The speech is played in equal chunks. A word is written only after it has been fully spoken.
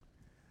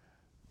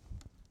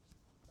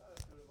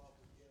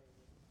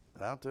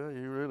I'll tell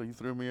you, you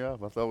threw me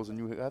off. I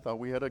thought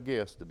we had a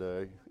guest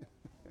today.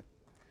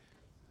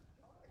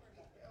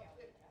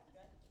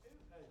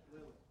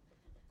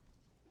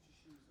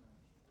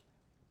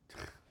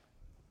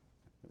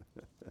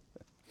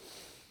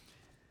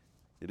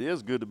 It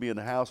is good to be in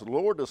the house of the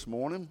Lord this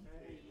morning.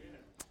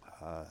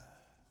 I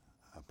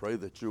pray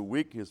that your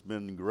week has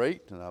been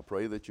great, and I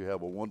pray that you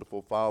have a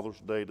wonderful Father's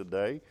Day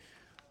today.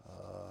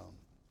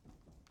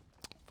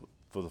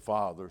 For the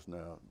fathers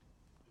now,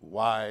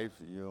 wives,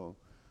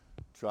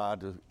 try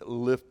to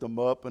lift them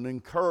up and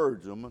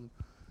encourage them,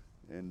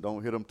 and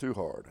don't hit them too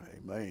hard.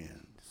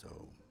 Amen.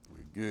 So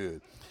we're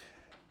good.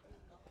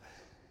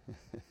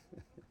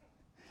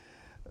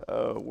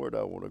 Where do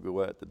I want to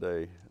go at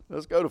today?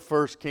 Let's go to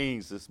 1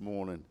 Kings this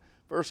morning.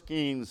 1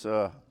 Kings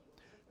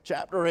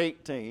chapter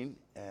 18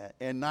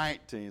 and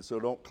 19. So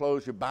don't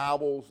close your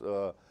Bibles.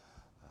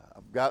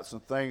 I've got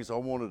some things I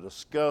want to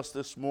discuss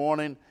this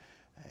morning,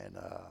 and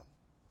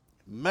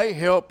may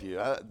help you.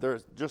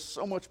 There's just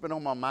so much been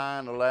on my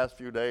mind the last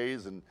few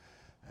days, and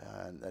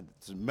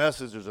some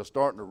messages are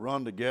starting to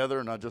run together,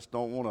 and I just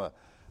don't want to.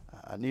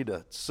 I need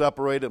to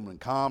separate them and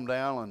calm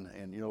down,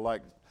 and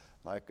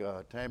like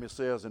Tammy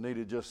says, I need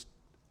to just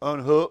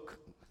unhook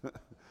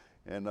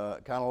and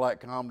kind of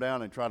like calm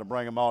down and try to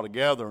bring them all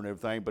together and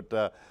everything.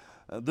 But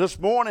this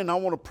morning I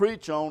want to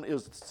preach on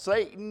is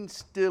Satan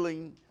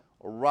stealing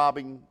or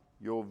robbing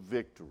your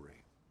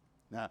victory.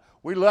 Now,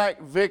 we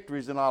like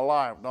victories in our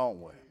life, don't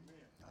we?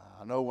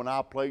 I know when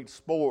I played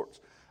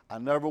sports, I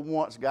never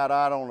once got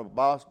out on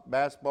a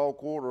basketball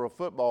court or a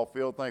football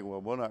field thinking,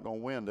 well, we're not going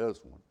to win this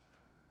one.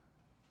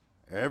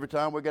 Every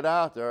time we get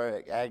out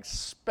there, I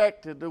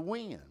expected to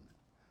win.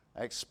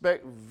 I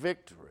expect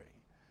victory.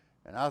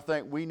 And I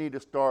think we need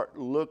to start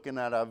looking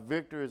at our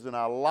victories in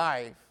our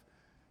life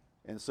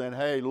and saying,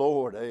 hey,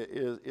 Lord,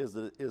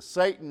 is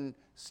Satan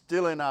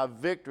stealing our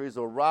victories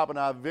or robbing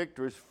our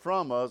victories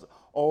from us,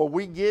 or are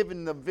we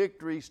giving the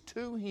victories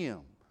to him?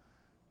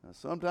 Now,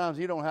 sometimes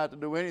he don't have to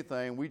do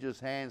anything. We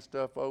just hand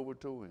stuff over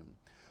to him.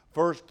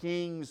 1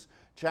 Kings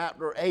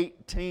chapter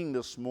 18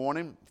 this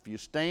morning. If you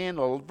stand,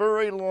 the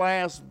very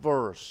last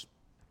verse.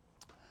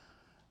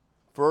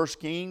 1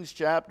 Kings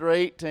chapter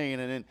 18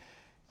 and in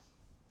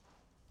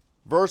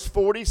verse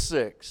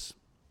 46.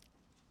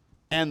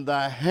 And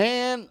the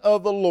hand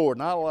of the Lord.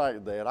 And I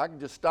like that. I can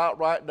just stop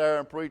right there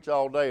and preach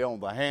all day on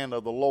the hand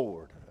of the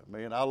Lord.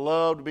 I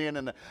loved being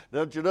in the.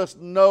 Don't you just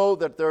know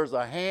that there's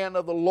a hand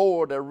of the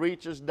Lord that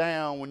reaches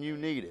down when you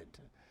need it?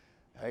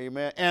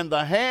 Amen. And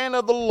the hand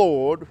of the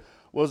Lord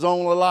was on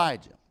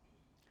Elijah.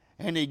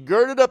 And he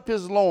girded up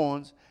his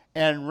loins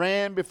and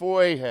ran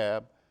before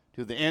Ahab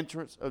to the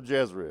entrance of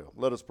Jezreel.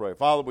 Let us pray.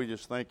 Father, we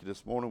just thank you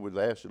this morning. We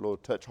ask you,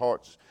 Lord, touch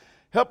hearts.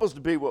 Help us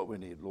to be what we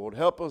need, Lord.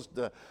 Help us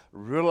to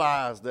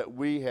realize that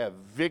we have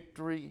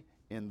victory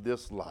in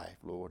this life,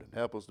 Lord. And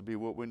help us to be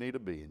what we need to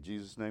be. In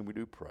Jesus' name we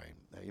do pray.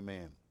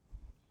 Amen.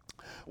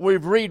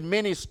 We've read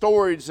many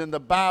stories in the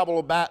Bible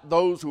about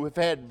those who have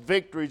had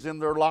victories in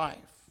their life.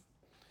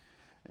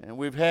 And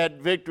we've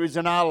had victories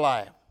in our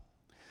life.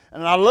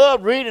 And I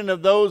love reading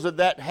of those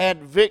that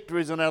had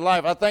victories in their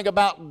life. I think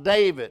about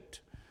David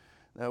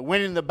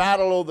winning the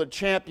battle over the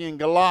champion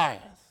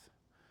Goliath.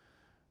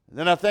 And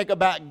then I think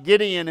about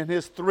Gideon and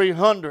his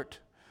 300.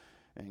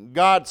 And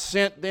God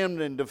sent them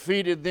and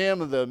defeated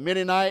them, the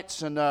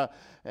Midianites,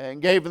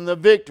 and gave them the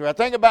victory. I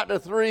think about the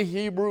 3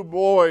 Hebrew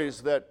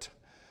boys that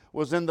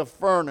was in the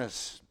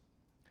furnace.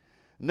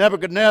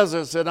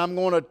 Nebuchadnezzar said, I'm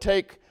going to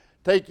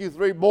take you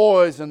 3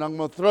 boys and I'm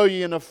going to throw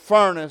you in a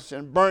furnace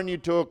and burn you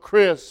to a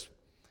crisp.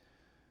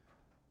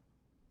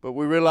 But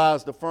we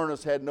realized the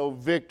furnace had no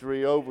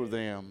victory over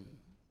them.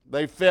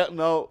 They felt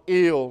no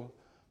ill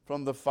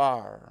from the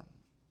fire.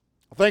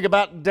 I think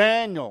about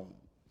Daniel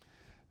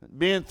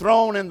being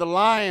thrown in the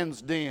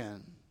lion's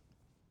den.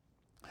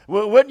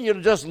 Well, wouldn't you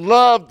just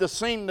love to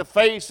see the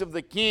face of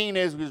the king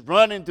as he was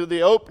running to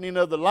the opening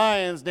of the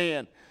lion's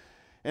den?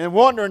 And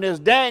wondering, is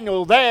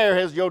Daniel there?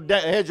 Has your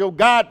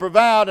God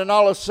provided? And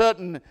all of a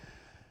sudden,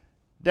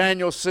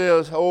 Daniel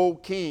says, O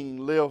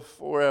king, live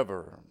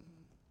forever.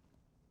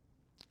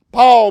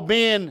 Paul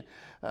being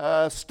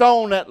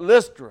stoned at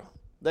Lystra.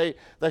 They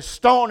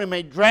stoned him.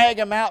 They dragged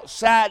him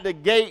outside the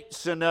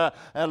gates and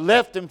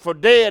left him for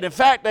dead. In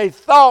fact, they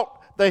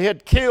thought they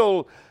had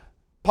killed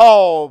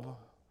Paul.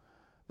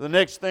 The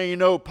next thing you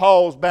know,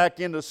 Paul's back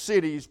in the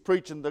cities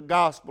preaching the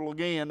gospel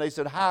again. They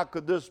said, how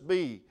could this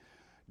be?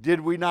 Did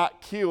we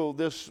not kill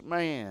this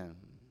man?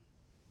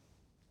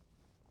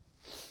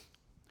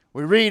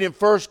 We read in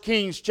 1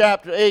 Kings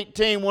chapter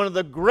 18, one of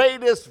the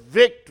greatest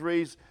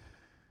victories,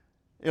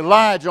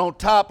 Elijah on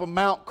top of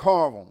Mount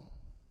Carmel.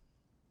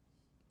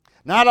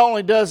 Not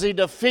only does he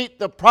defeat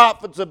the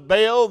prophets of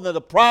Baal,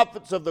 the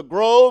prophets of the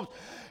groves,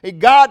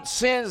 God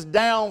sends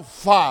down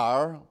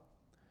fire,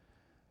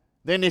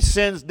 then he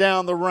sends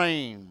down the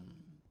rain.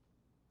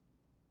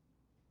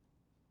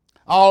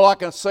 All I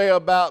can say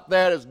about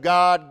that is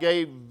God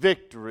gave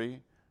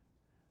victory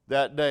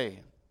that day.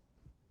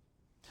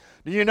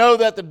 Do you know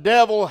that the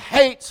devil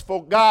hates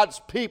for God's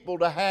people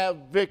to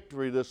have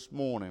victory this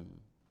morning?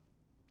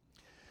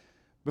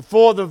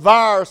 Before the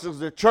viruses,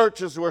 the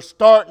churches were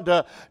starting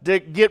to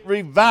get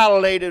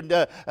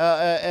revitalated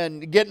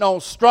and getting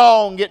on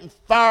strong, getting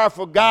fire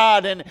for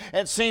God. And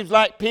it seems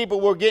like people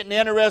were getting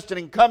interested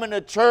in coming to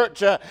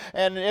church.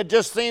 And it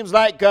just seems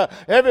like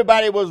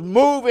everybody was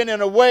moving in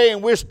a way,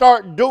 and we're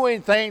starting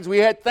doing things. We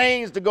had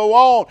things to go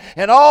on.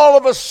 And all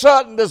of a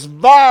sudden, this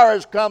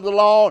virus comes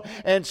along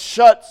and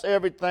shuts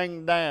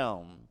everything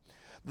down.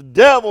 The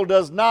devil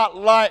does not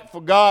like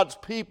for God's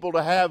people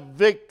to have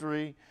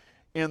victory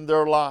in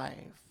their life.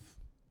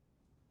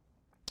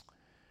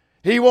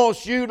 He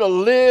wants you to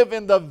live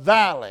in the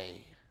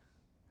valley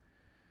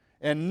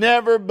and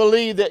never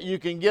believe that you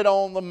can get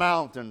on the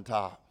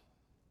mountaintop.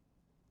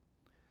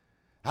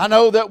 I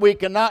know that we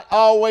cannot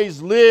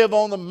always live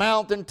on the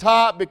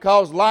mountaintop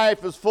because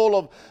life is full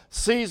of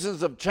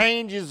seasons of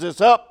changes.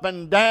 It's up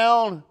and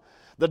down.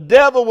 The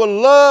devil would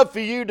love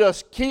for you to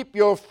keep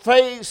your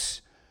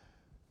face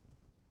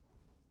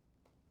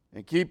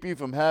and keep you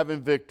from having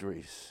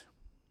victories.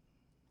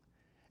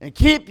 And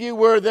keep you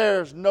where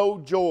there's no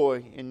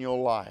joy in your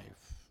life.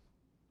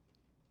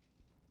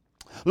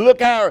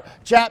 Look how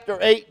chapter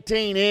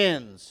 18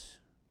 ends.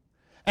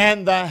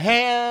 And the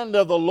hand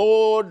of the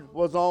Lord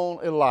was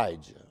on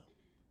Elijah.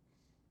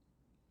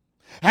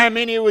 How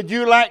many would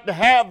you like to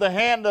have the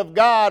hand of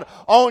God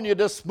on you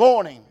this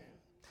morning?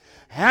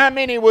 How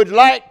many would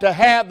like to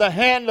have the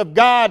hand of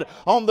God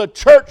on the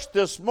church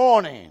this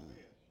morning?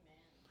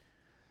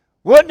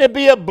 Wouldn't it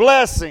be a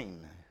blessing?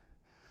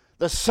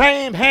 The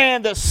same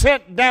hand that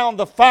sent down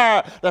the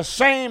fire, the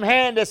same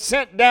hand that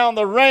sent down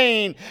the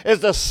rain,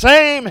 is the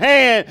same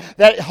hand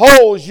that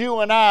holds you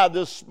and I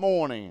this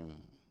morning.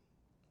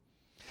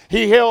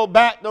 He held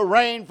back the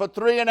rain for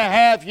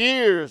 3.5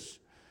 years.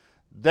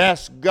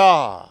 That's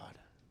God.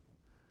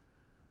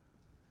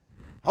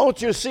 I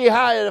want you to see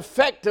how it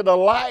affected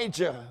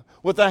Elijah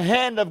with the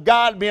hand of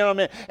God being on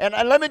him. And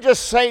let me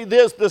just say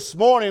this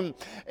morning.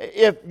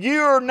 If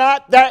you're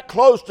not that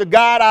close to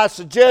God, I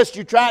suggest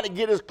you try to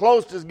get as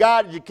close to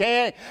God as you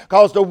can,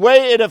 because the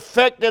way it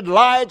affected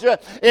Elijah,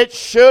 it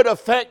should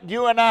affect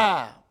you and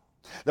I.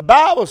 The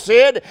Bible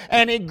said,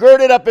 and he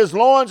girded up his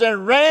loins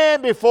and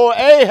ran before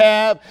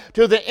Ahab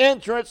to the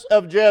entrance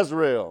of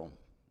Jezreel.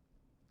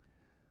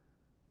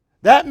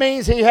 That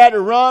means he had to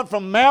run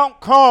from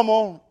Mount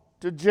Carmel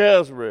to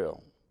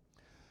Jezreel.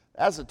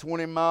 That's a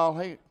 20-mile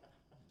hike.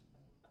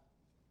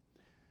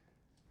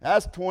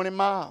 That's 20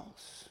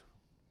 miles.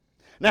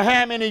 Now,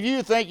 how many of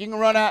you think you can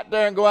run out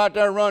there and go out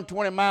there and run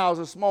 20 miles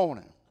this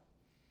morning?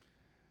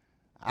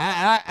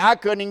 I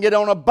couldn't even get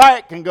on a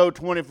bike and go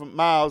 20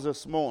 miles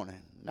this morning.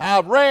 Now,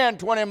 I've ran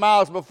 20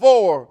 miles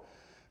before,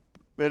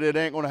 but it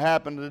ain't going to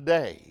happen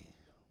today.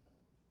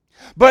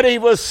 But he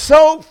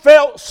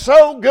felt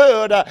so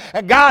good,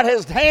 and God,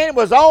 his hand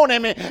was on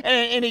him,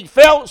 and he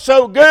felt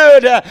so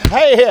good.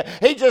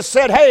 He just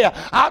said, hey,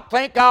 I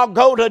think I'll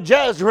go to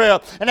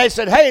Jezreel. And they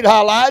said, hey,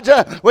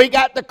 Elijah, we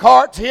got the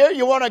carts here.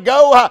 You want to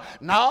go?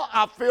 No,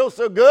 I feel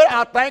so good.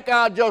 I think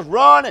I'll just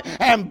run.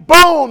 And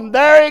boom,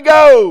 there he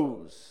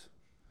goes,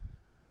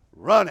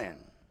 running.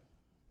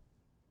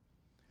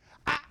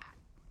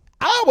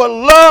 I would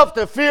love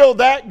to feel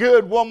that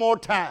good one more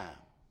time.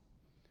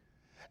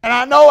 And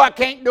I know I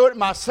can't do it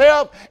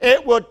myself.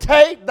 It will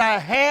take the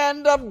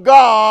hand of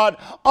God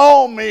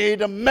on me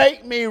to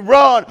make me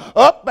run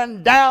up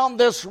and down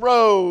this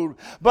road.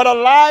 But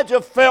Elijah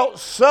felt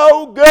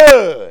so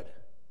good.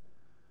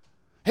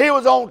 He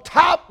was on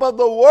top of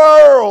the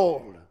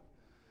world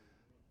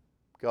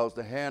because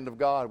the hand of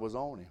God was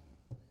on him.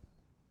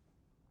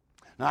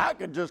 Now, I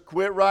could just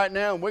quit right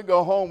now and we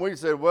go home. We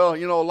said, well,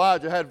 you know,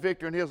 Elijah had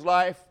victory in his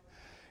life.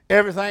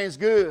 Everything's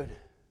good.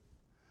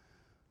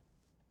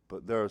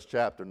 But there's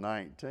chapter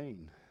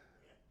 19.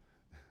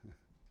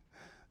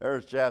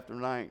 There's chapter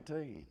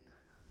 19.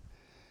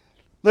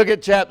 Look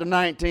at chapter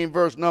 19,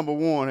 verse number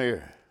 1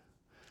 here.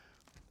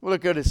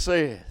 Look what it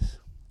says.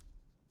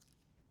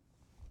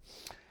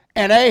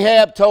 And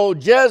Ahab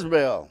told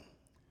Jezebel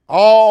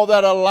all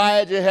that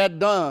Elijah had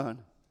done,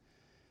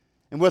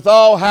 and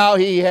withal how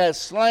he had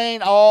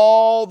slain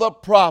all the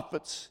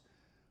prophets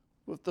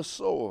with the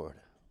sword.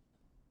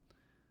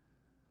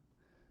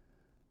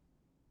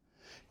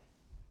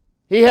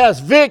 He has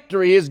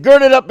victory. He's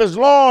girded up his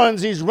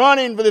loins. He's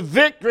running for the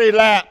victory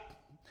lap.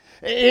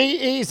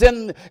 He's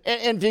in,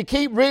 and if you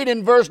keep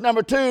reading verse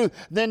number 2,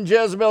 then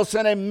Jezebel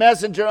sent a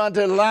messenger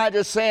unto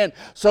Elijah, saying,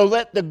 so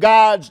let the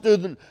gods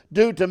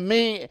do to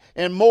me,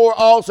 and more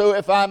also,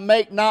 if I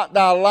make not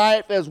thy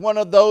life as one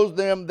of those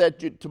them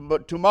that you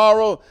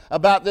tomorrow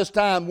about this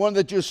time, one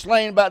that you're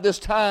slain about this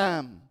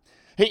time.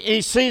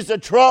 He sees the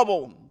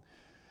trouble.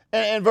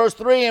 In verse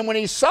 3, and when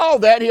he saw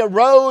that, he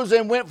arose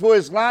and went for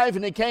his life,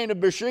 and he came to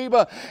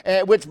Beersheba,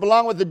 which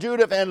belongeth to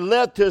Judah, and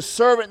left his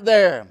servant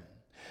there.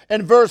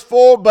 In verse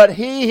 4, but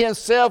he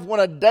himself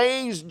went a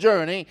day's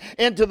journey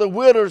into the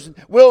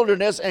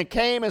wilderness, and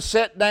came and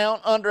sat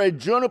down under a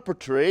juniper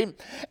tree,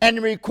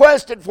 and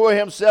requested for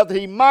himself that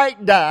he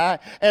might die,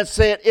 and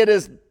said, it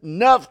is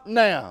enough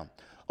now.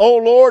 O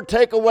Lord,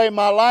 take away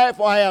my life,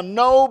 for I am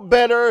no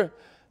better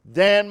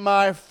than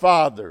my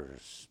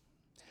fathers.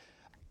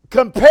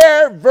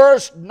 Compare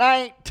verse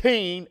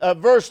 19,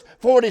 verse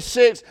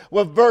 46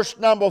 with verse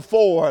number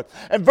 4.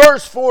 In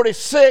verse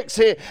 46,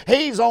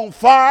 he's on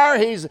fire,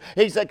 he's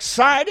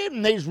excited,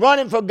 and he's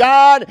running for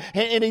God,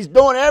 and he's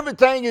doing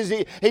everything.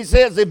 He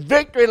says the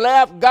victory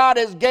left, God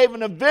has given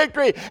the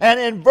victory. And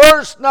in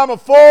verse number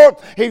 4,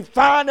 he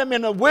found him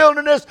in the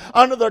wilderness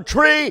under the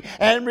tree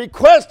and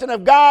requesting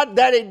of God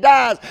that he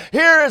dies.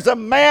 Here is a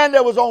man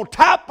that was on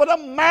top of the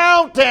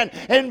mountain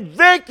in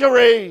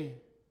victory.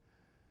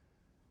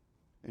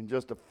 And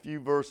just a few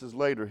verses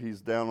later, he's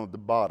down at the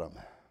bottom.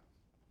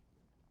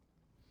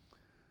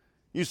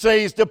 You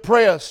say he's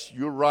depressed.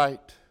 You're right.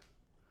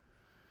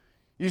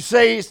 You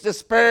say he's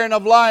despairing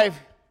of life.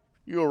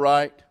 You're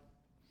right.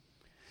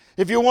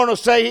 If you want to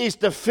say he's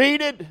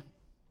defeated,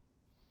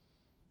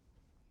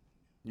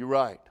 you're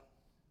right.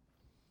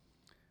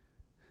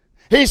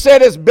 He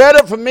said, it's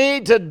better for me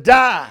to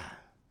die.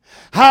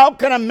 How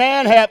can a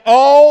man have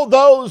all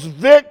those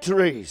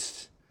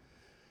victories?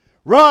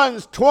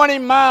 Runs 20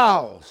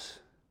 miles.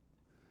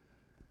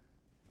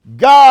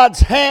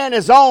 God's hand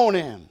is on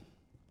him.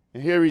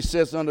 And here he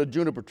sits under a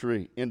juniper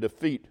tree in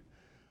defeat,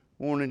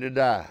 wanting to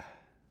die.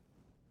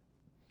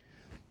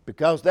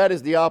 Because that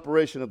is the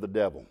operation of the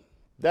devil.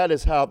 That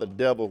is how the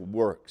devil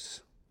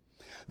works.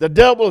 The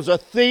devil is a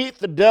thief.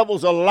 The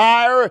devil's a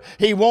liar.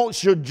 He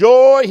wants your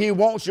joy. He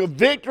wants your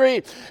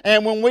victory.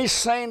 And when we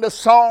sing the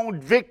song,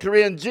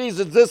 Victory in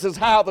Jesus, this is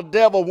how the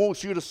devil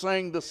wants you to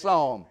sing the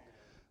song.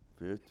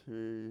 Victory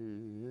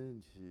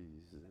in Jesus.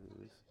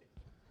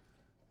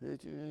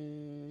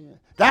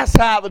 That's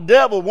how the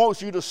devil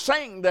wants you to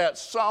sing that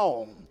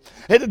song.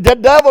 The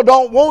devil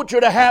don't want you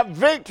to have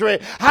victory.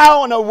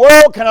 How in the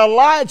world can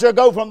Elijah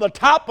go from the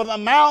top of the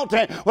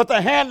mountain with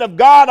the hand of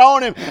God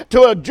on him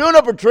to a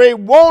juniper tree,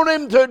 want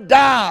him to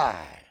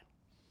die?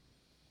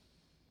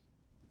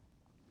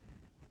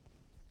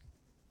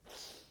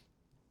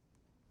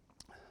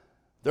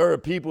 There are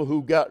people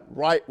who got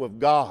right with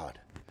God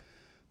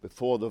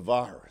before the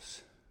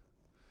virus.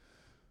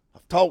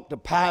 I've talked to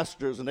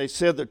pastors and they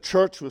said the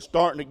church was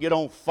starting to get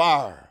on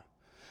fire.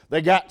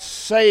 They got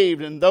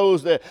saved, and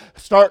those that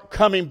start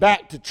coming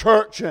back to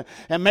church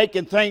and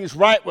making things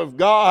right with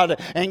God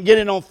and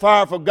getting on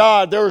fire for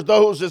God, there's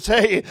those that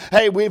say,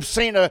 hey, we've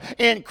seen an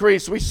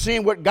increase. We've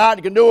seen what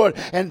God can do,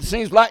 and it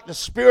seems like the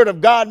Spirit of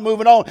God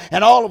moving on,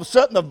 and all of a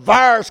sudden the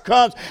virus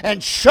comes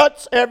and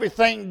shuts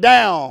everything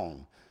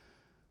down.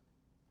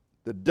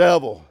 The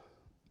devil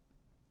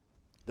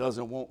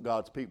doesn't want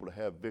God's people to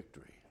have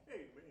victory.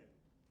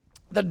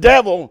 The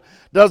devil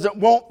doesn't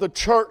want the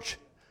church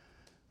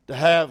to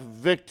have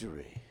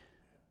victory.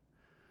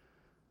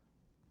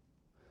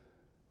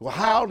 Well,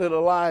 how did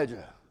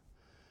Elijah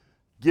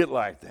get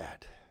like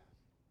that?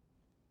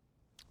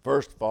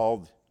 First of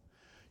all,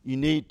 you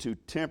need to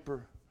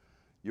temper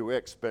your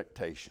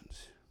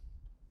expectations.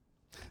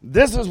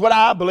 This is what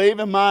I believe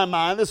in my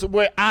mind. This is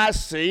what I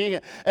see.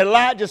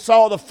 Elijah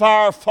saw the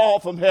fire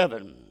fall from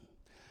heaven.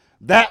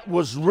 That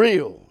was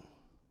real.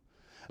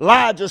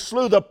 Elijah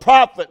slew the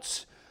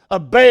prophets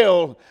of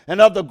Baal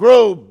and of the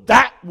grove.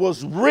 That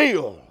was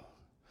real.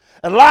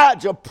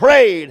 Elijah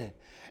prayed,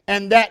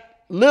 and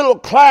that little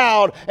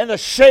cloud in the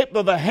shape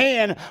of a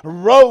hand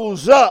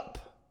rose up.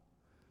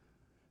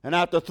 And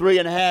after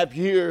 3.5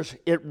 years,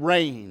 it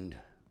rained.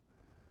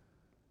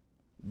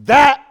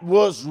 That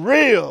was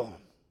real.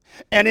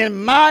 And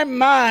in my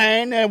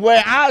mind, and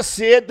where I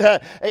see it,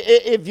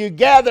 if you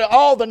gather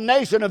all the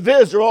nation of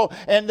Israel,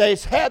 and they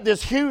had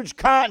this huge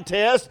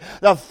contest,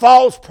 the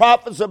false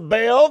prophets of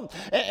Baal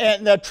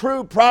and the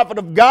true prophet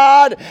of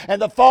God,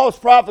 and the false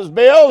prophets of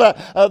Baal,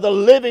 the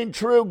living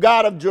true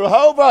God of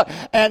Jehovah,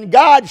 and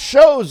God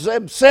shows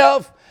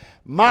himself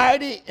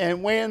mighty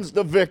and wins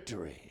the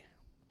victory.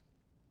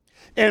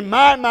 In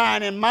my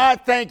mind, in my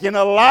thinking,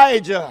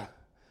 Elijah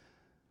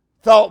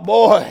thought,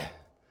 boy,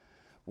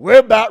 we're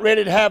about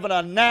ready to have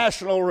a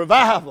national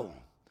revival.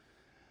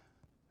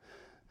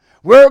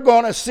 We're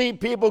going to see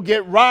people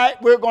get right.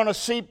 We're going to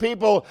see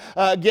people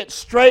get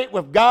straight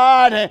with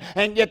God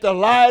and get their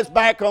lives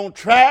back on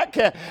track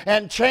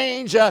and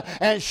change.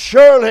 And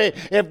surely,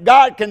 if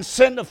God can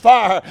send the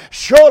fire,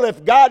 surely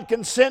if God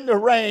can send the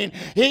rain,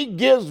 He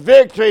gives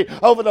victory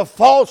over the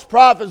false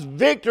prophets.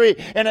 Victory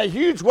in a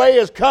huge way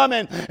is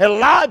coming.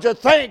 Elijah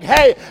think,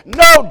 hey,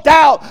 no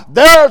doubt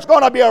there's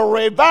going to be a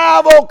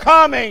revival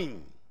coming.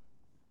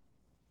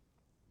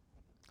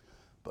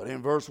 But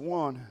in verse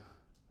 1,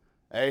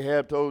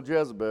 Ahab told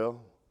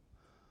Jezebel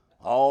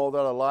all that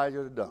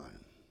Elijah had done.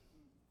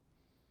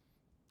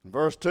 In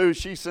verse 2,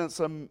 she sent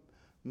some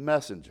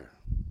messenger.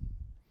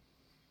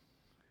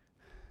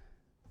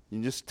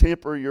 You just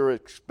temper your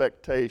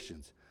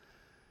expectations.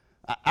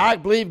 I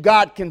believe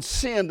God can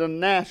send a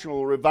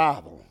national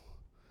revival.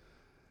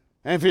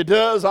 And if He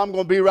does, I'm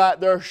going to be right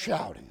there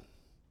shouting.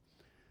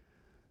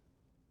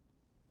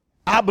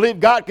 I believe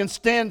God can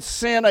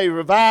send a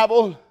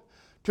revival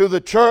to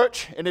the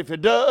church, and if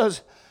it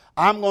does,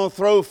 I'm going to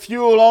throw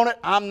fuel on it.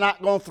 I'm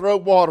not going to throw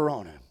water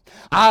on it.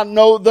 I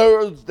know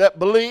those that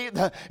believe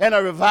in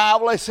a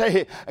revival. They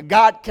say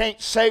God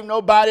can't save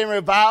nobody in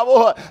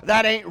revival.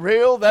 That ain't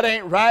real. That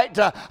ain't right.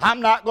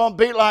 I'm not going to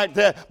be like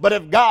that. But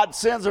if God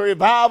sends a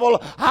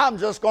revival, I'm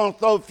just going to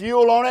throw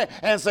fuel on it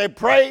and say,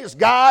 praise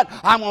God.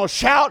 I'm going to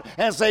shout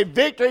and say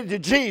victory to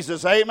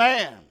Jesus.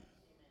 Amen.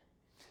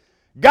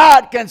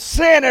 God can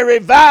send a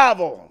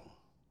revival.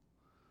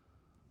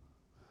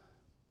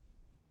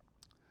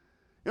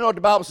 You know what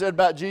the Bible said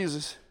about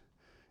Jesus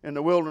in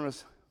the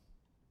wilderness?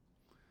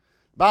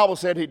 The Bible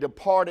said he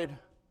departed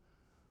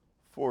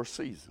for a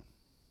season.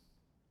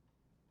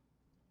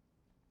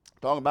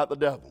 Talking about the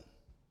devil.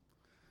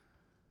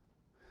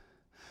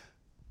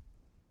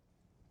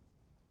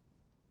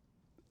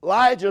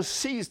 Elijah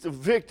sees the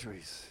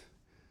victories.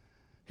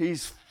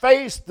 He's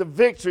faced the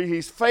victory.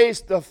 He's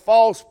faced the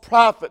false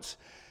prophets.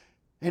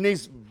 And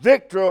he's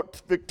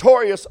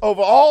victorious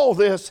over all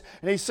this.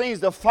 And he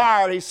sees the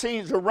fire. He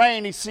sees the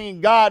rain. He's seen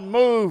God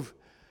move.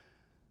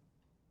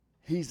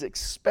 He's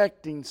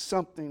expecting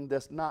something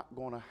that's not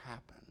going to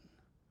happen.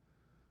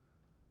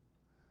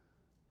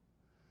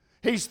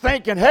 He's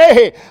thinking,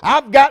 hey,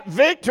 I've got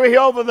victory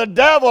over the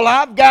devil.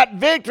 I've got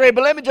victory.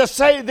 But let me just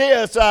say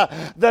this.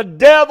 The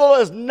devil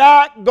is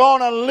not going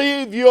to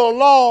leave you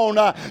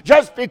alone.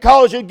 Just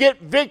because you get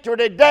victory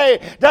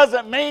today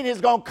doesn't mean he's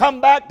going to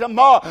come back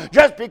tomorrow.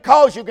 Just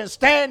because you can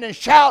stand and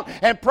shout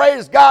and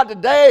praise God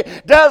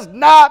today does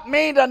not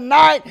mean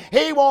tonight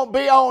he won't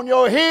be on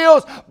your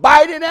heels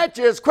biting at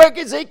you as quick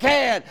as he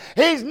can.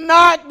 He's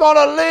not going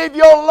to leave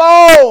you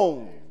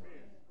alone.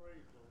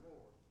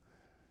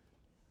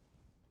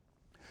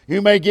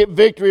 You may get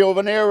victory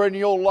over an area in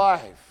your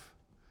life,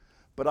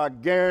 but I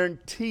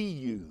guarantee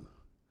you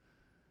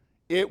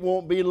it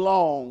won't be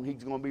long.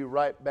 He's going to be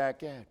right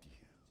back at you.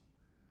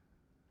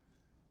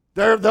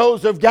 There are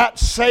those who've got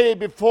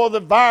saved before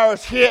the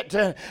virus hit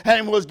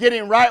and was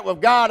getting right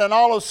with God, and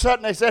all of a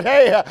sudden they said,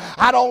 hey,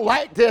 I don't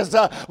like this.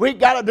 We've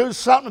got to do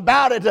something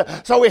about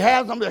it. So we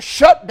had them to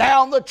shut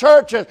down the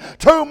churches.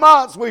 2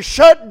 months we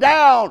shut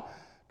down.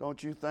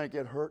 Don't you think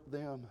it hurt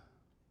them?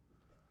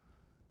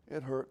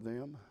 It hurt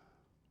them.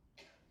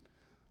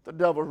 The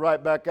devil's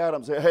right back at them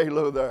and say, hey,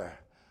 look there.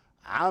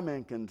 I'm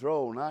in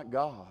control, not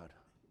God.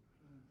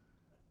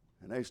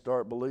 And they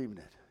start believing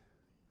it.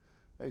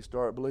 They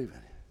start believing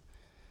it.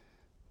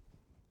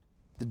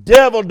 The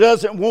devil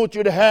doesn't want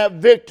you to have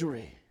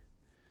victory.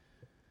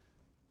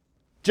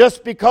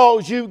 Just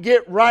because you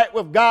get right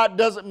with God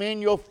doesn't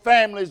mean your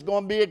family is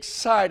going to be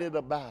excited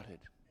about it.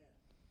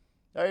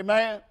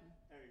 Amen?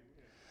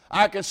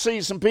 I can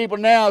see some people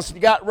now that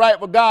got right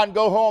with God and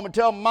go home and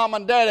tell mom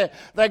and daddy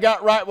they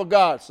got right with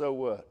God. So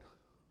what?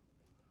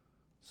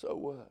 So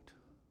what?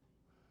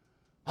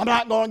 I'm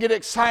not going to get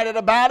excited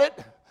about it.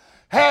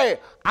 Hey,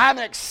 I'm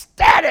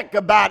ecstatic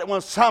about it when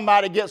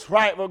somebody gets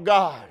right with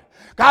God.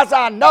 Because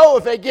I know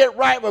if they get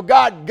right with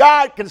God,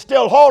 God can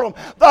still hold them.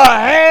 The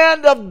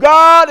hand of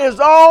God is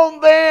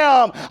on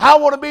them. I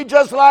want to be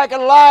just like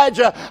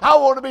Elijah. I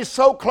want to be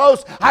so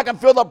close I can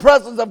feel the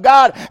presence of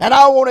God. And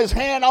I want his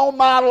hand on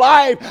my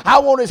life. I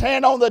want his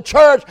hand on the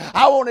church.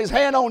 I want his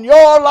hand on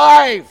your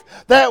life.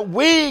 That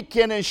we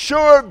can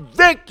ensure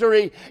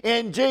victory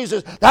in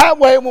Jesus. That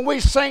way when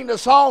we sing the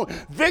song,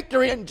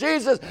 victory in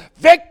Jesus,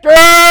 victory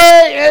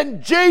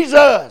in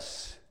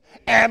Jesus,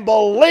 and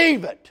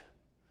believe it.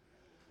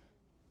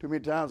 Too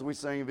many times we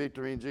sing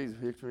victory in Jesus,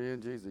 victory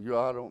in Jesus.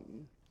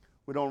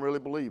 We don't really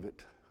believe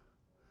it.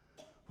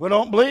 We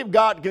don't believe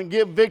God can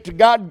give victory.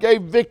 God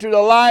gave victory to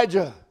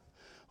Elijah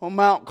on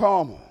Mount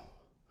Carmel.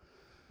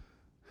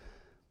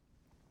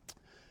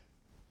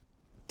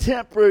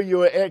 Temper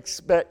your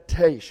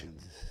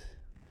expectations.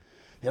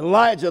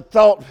 Elijah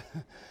thought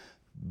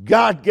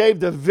God gave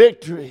the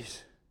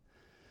victories.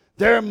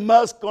 There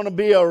must going to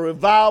be a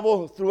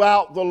revival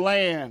throughout the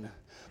land.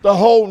 The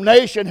whole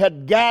nation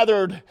had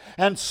gathered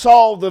and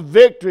saw the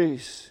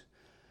victories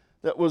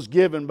that was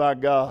given by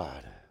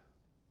God.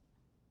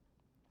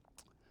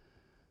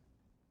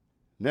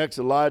 Next,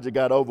 Elijah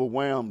got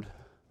overwhelmed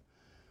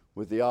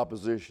with the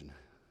opposition.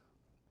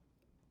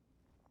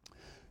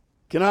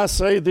 Can I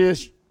say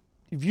this?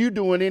 If you're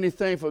doing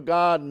anything for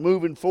God,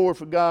 moving forward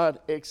for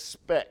God,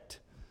 expect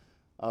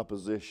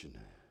opposition.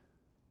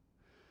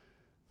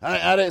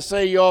 I didn't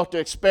say you ought to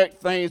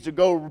expect things to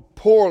go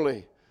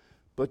poorly.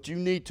 But you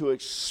need to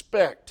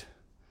expect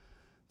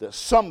that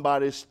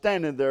somebody's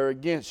standing there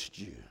against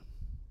you.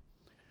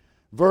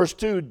 Verse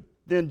 2,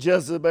 then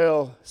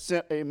Jezebel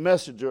sent a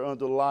messenger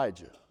unto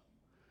Elijah.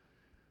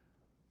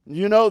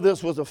 You know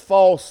this was a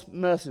false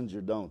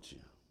messenger, don't you?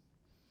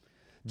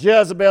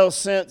 Jezebel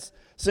sent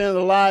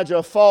Elijah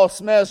a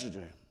false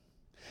messenger.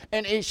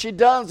 And she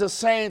does the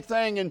same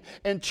thing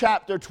in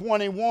chapter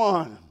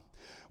 21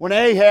 when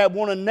Ahab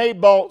wanted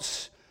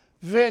Naboth's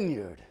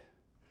vineyard.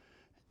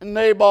 And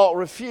Naboth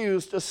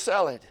refused to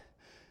sell it.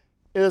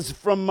 It is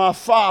from my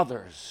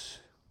father's.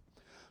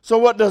 So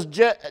what does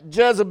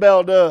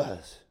Jezebel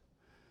does?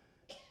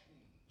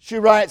 She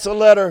writes a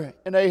letter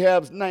in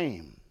Ahab's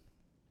name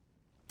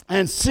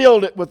and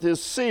sealed it with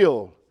his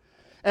seal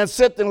and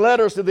sent the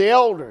letters to the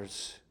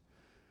elders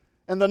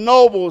and the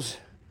nobles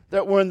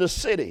that were in the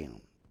city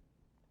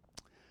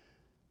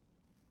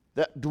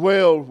that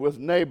dwelled with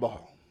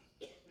Nabal.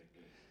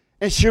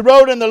 And she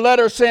wrote in the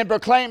letter saying,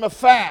 proclaim a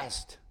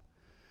fast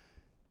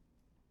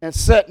and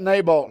set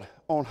Nabal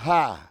on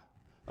high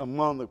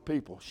among the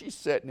people. She's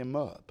setting him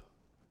up.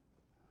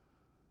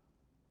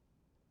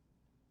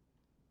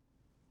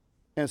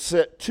 And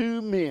set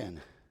 2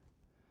 men,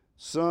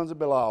 sons of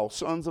Belial,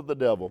 sons of the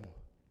devil,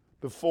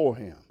 before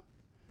him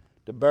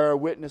to bear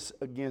witness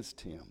against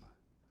him,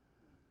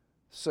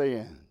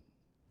 saying,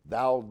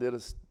 thou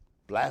didst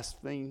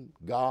blaspheme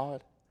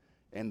God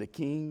and the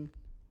king.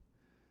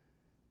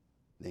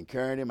 Then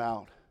carried him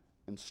out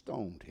and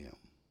stoned him,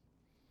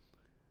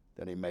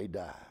 that he may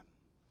die.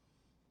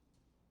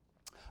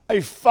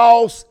 A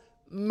false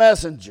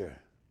messenger.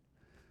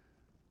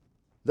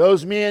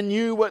 Those men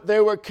knew what they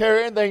were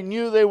carrying. They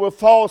knew they were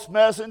false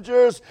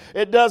messengers.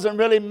 It doesn't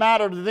really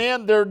matter to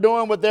them. They're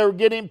doing what they were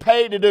getting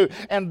paid to do.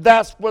 And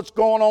that's what's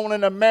going on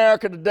in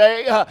America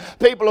today.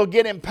 People are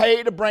getting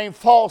paid to bring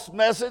false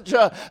message.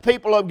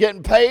 People are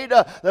getting paid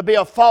to be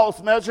a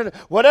false messenger.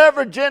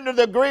 Whatever gender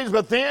that agrees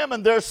with them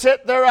and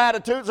their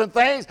attitudes and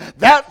things,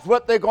 that's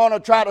what they're going to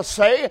try to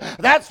say.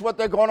 That's what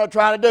they're going to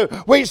try to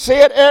do. We see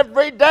it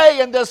every day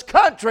in this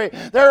country.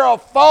 There are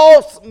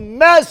false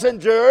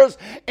messengers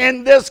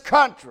in this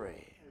country.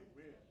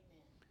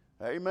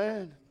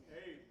 Amen.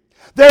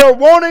 They're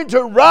wanting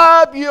to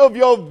rob you of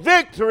your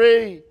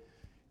victory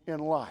in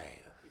life.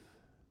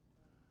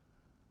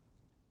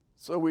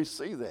 So we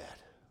see that.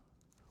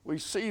 We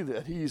see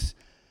that he's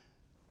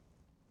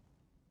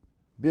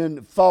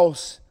been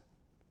false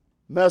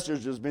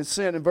messengers, been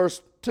sent. In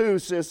verse 2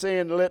 says,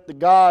 saying, let the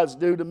gods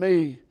do to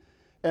me,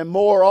 and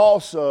more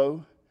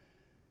also,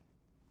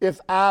 if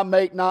I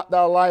make not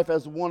thy life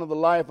as one of the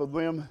life of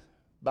them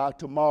by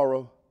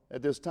tomorrow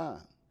at this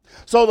time.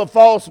 So the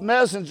false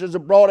messengers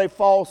have brought a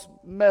false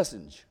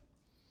message.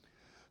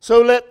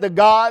 So let the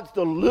gods,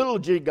 the little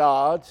g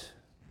gods,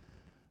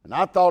 and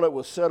I thought it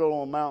was settled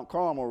on Mount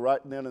Carmel right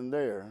then and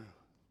there.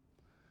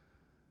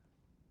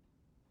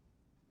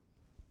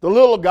 The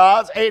little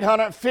gods,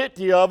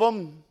 850 of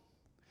them,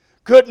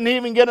 couldn't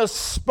even get a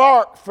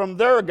spark from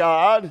their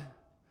God.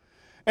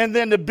 And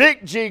then the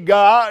big G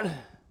God,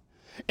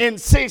 in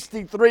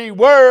 63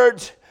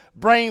 words,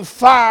 bring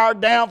fire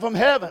down from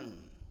heaven.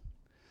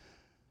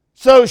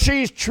 So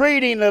she's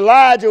treating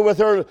Elijah with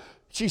her,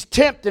 she's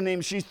tempting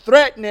him, she's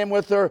threatening him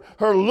with her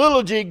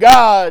little g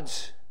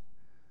gods.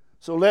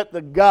 So let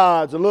the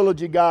gods, the little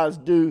g gods,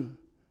 do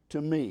to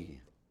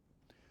me.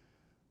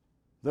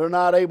 They're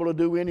not able to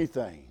do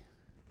anything.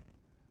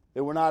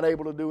 They were not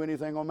able to do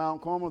anything on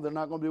Mount Carmel. They're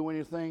not going to do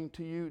anything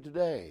to you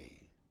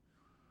today.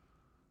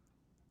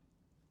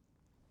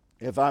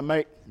 If I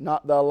make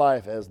not thy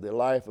life as the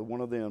life of one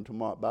of them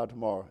by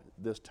tomorrow,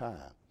 this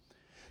time.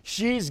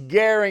 She's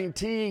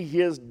guaranteeing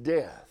his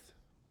death.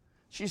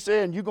 She's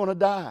saying, you're going to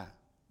die.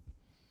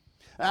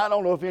 I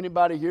don't know if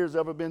anybody here has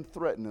ever been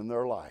threatened in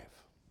their life.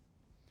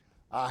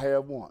 I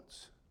have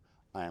once.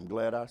 I am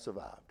glad I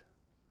survived.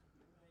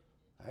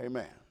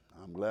 Amen.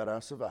 I'm glad I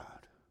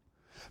survived.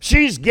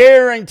 She's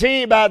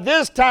guaranteeing by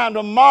this time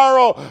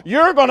tomorrow,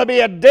 you're going to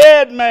be a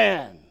dead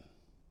man.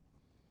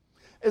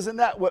 Isn't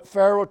that what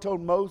Pharaoh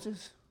told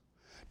Moses?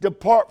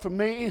 Depart from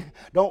me.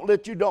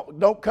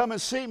 Don't come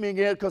and see me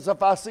again, because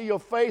if I see your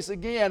face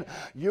again,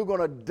 you're going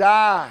to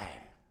die.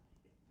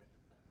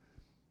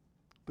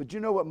 But you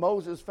know what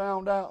Moses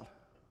found out?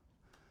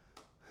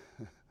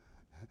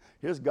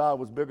 His God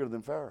was bigger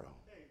than Pharaoh.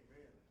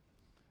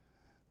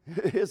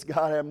 His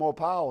God had more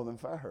power than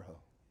Pharaoh.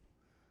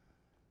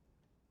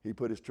 He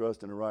put his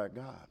trust in the right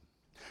God.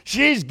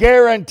 She's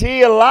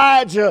guaranteed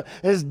Elijah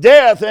his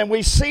death, and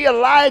we see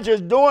Elijah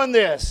doing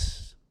this.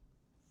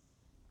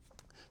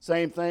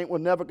 Same thing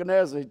with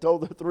Nebuchadnezzar. He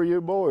told the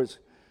 3-year boys,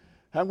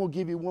 I'm going to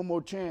give you one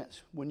more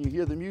chance. When you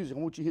hear the music, I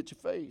want you to hit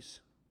your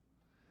face.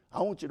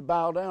 I want you to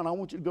bow down. I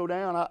want you to go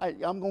down.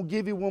 I'm going to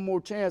give you one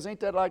more chance. Ain't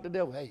that like the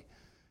devil? Hey,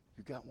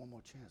 you got one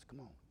more chance. Come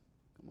on.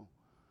 Come on.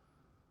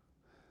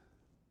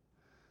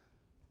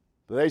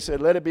 But they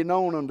said, let it be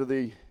known unto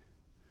thee,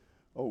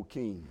 O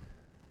king.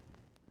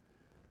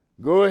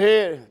 Go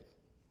ahead.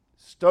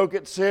 Stoke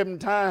it 7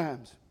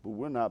 times. But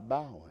we're not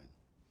bowing.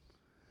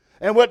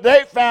 And what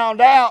they found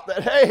out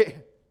that, hey,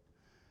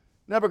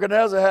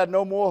 Nebuchadnezzar had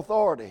no more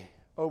authority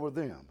over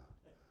them.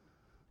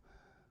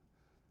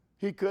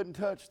 He couldn't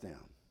touch them.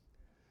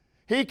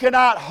 He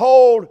cannot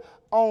hold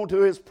on to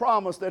his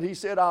promise that he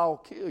said, I'll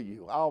kill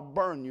you. I'll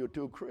burn you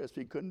to a crisp.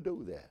 He couldn't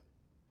do that.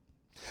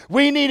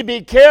 We need to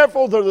be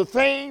careful of the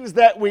things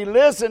that we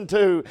listen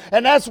to.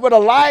 And that's what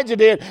Elijah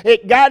did.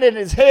 It got in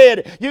his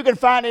head. You can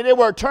find it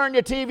anywhere. Turn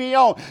your TV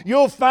on.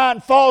 You'll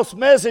find false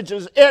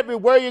messages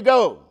everywhere you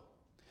go.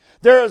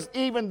 There's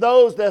even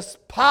those that's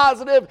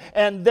positive,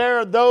 and there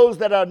are those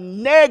that are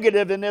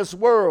negative in this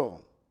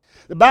world.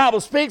 The Bible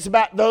speaks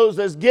about those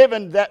that's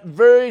given that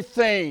very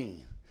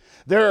thing.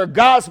 There are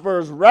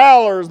gossipers,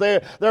 railers.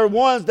 There are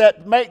ones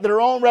that make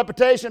their own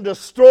reputation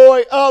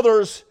destroy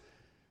others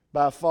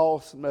by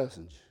false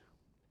message.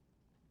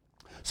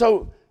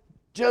 So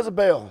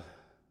Jezebel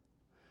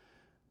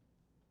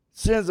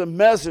sends a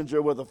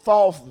messenger with a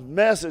false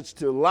message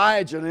to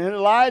Elijah. And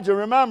Elijah,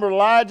 remember,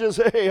 Elijah's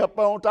up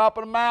on top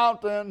of the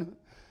mountain,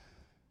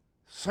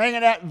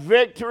 singing that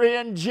victory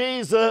in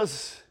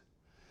Jesus,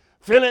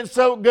 feeling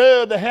so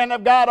good, the hand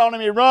of God on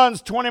him. He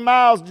runs 20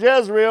 miles to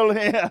Jezreel.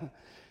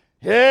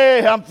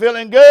 Hey, I'm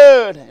feeling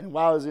good. And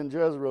while he's in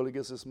Jezreel, he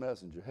gets this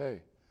messenger.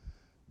 Hey,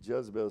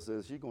 Jezebel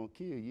says, she's going to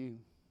kill you.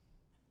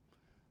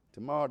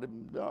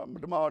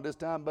 Tomorrow this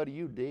time, buddy,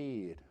 you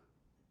dead.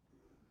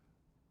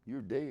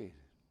 You're dead.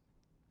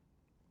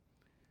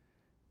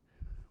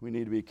 We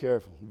need to be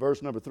careful.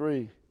 Verse number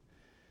 3,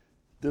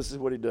 this is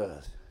what he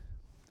does.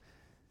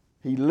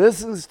 He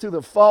listens to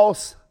the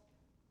false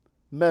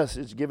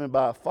message given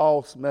by a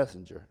false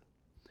messenger.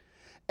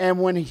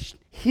 And when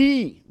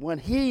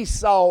he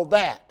saw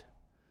that,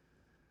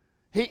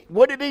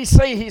 what did he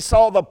see? He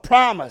saw the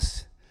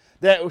promise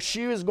that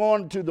she was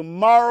going to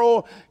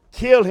tomorrow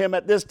kill him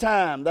at this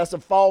time. That's a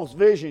false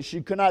vision.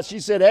 She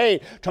said,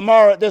 hey,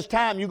 tomorrow at this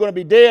time you're going to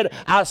be dead.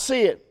 I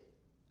see it.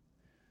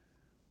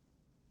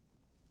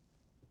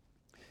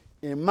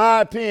 In my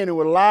opinion,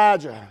 with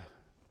Elijah,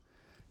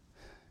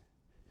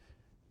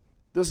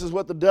 this is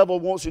what the devil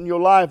wants in your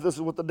life. This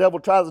is what the devil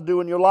tries to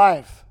do in your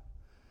life.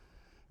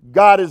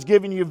 God is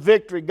giving you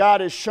victory.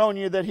 God has shown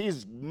you that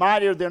he's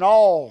mightier than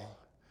all.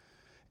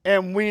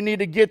 And we need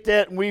to get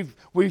that, and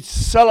we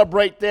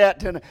celebrate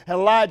that. And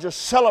Elijah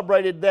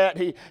celebrated that.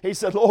 He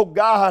said, oh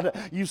God,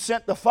 you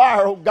sent the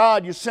fire. Oh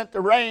God, you sent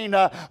the rain.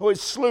 We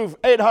slew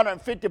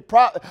 850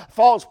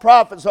 false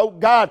prophets. Oh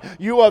God,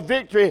 you are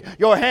victory.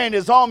 Your hand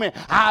is on me.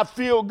 I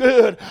feel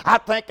good. I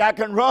think I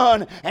can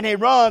run. And he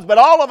runs. But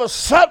all of a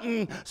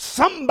sudden,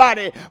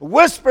 somebody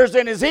whispers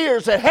in his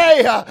ear, said,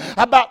 hey,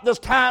 about this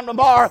time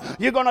tomorrow,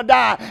 you're going to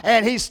die.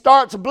 And he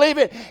starts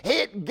believing.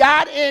 It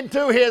got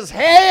into his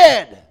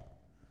head.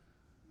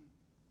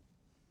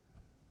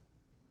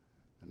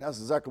 That's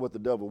exactly what the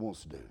devil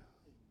wants to do.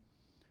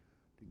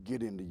 To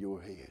get into your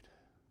head.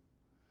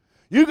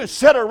 You can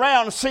sit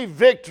around and see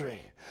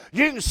victory.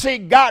 You can see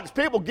God's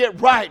people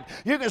get right.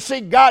 You can see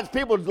God's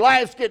people's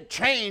lives get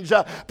changed,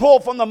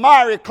 pulled from the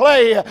miry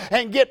clay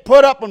and get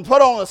put up and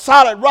put on a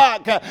solid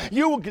rock.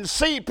 You can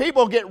see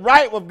people get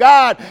right with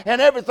God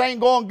and everything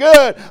going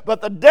good.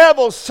 But the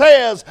devil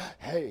says,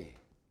 hey,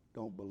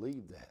 don't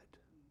believe that.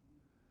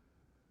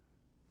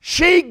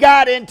 She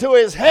got into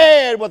his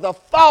head with a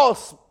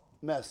false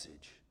message.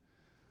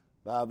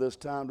 By this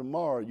time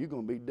tomorrow, you're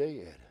going to be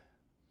dead.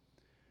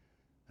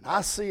 And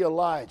I see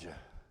Elijah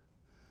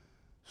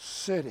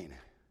sitting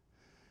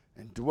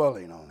and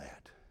dwelling on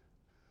that.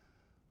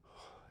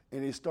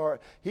 And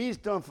he's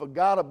done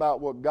forgot about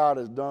what God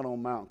has done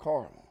on Mount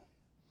Carmel.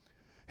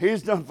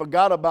 He's done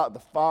forgot about the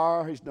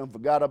fire. He's done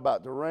forgot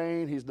about the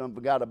rain. He's done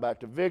forgot about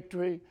the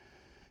victory.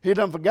 He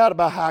done forgot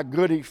about how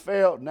good he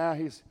felt. Now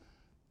he's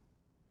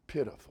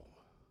pitiful.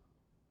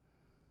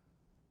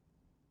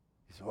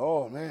 He said,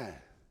 oh man.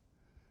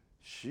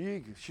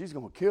 She's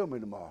going to kill me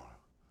tomorrow.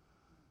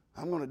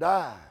 I'm going to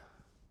die.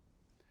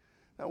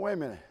 Now, wait a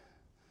minute.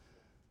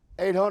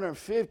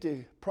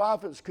 850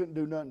 prophets couldn't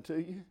do nothing to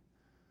you.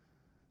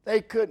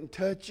 They couldn't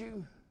touch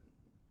you.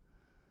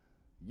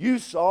 You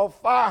saw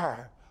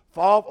fire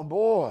fall from,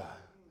 boy.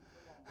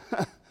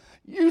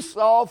 You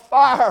saw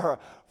fire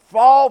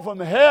fall from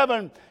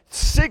heaven,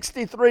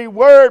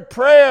 63-word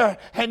prayer,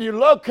 and you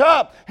look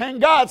up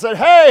and God said,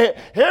 hey,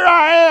 here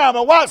I am,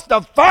 and watch the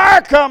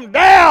fire come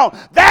down.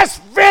 That's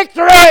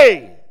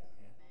victory.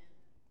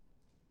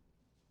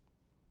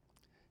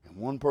 And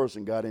one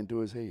person got into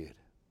his head.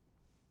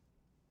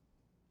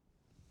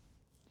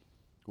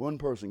 One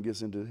person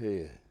gets into his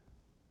head.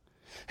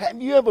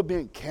 Have you ever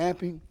been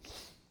camping,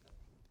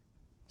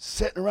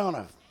 sitting around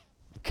a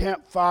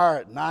campfire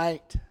at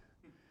night,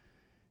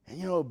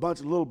 and a bunch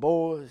of little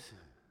boys,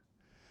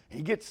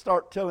 and you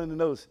start telling them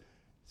those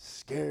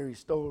scary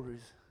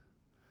stories,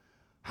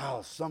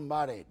 how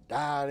somebody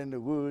died in the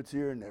woods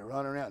here and they're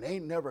running around. They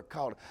ain't never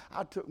caught it.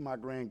 I took my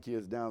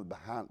grandkids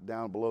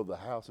down below the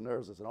house, and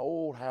there's an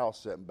old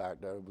house sitting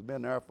back there. It's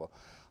been there for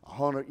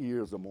 100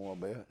 years or more, I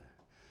bet.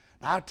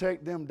 I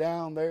take them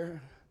down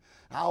there.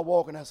 I'll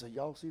walk and I said,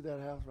 y'all see that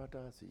house right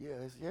there? I said, yeah.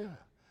 They said, yeah.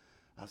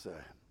 I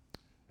said,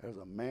 there's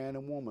a man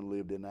and woman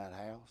lived in that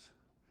house,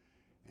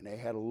 and they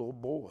had a little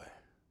boy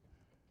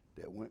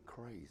that went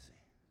crazy.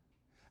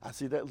 I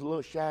see that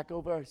little shack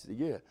over there. I said,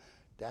 yeah,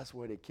 that's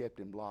where they kept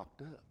him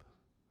locked up.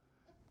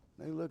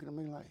 They looking at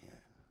me like, yeah.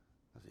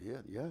 I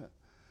said, yeah.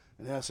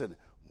 And then I said,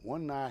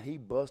 one night he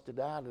busted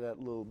out of that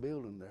little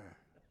building there.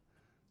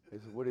 They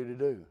said, what did he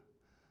do?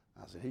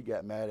 I said, he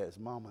got mad at his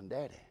mom and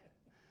daddy.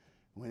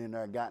 Went in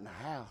there and got in the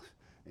house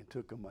and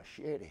took a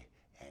machete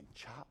and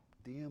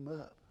chopped them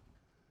up.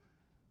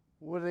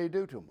 What did they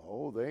do to him?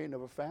 Oh, they ain't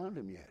never found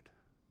him yet.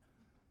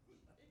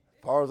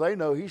 As far as they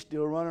know, he's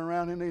still running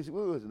around in these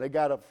woods. And they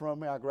got up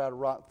from me. I grabbed a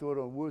rock, threw it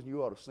on the woods, and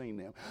you ought to have seen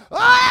them.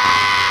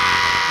 Ah!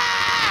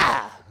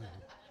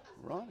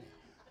 Running.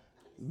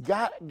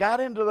 Got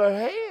into their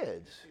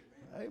heads.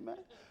 Amen.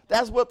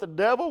 That's what the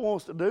devil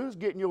wants to do, is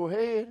get in your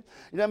head.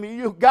 You know what I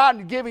mean? God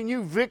is giving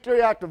you victory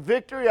after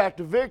victory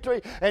after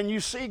victory, and you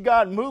see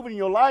God moving in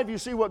your life. You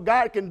see what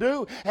God can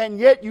do, and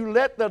yet you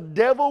let the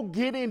devil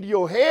get into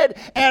your head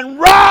and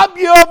rob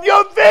you of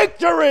your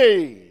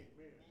victory.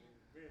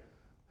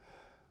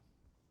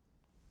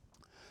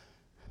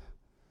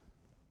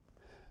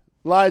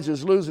 Elijah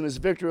is losing his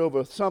victory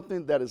over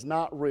something that is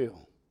not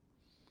real.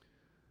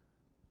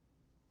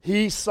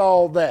 He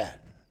saw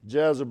that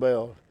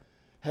Jezebel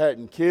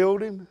hadn't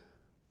killed him.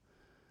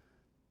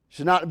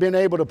 She's not been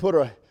able to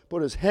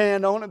put his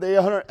hand on it.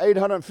 The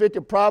 850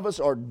 prophets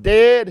are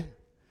dead.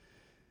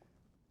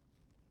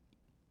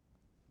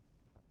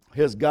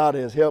 His God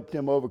has helped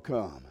him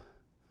overcome.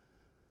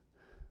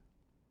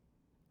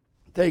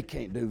 They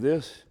can't do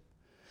this.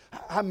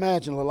 I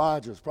imagine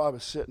Elijah was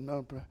probably sitting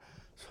up.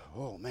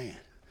 Oh, man.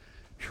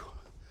 Whew.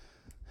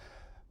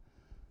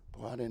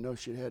 Boy, I didn't know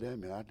she had that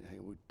many.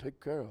 We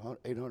took care of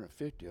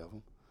 850 of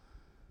them.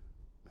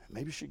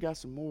 Maybe she got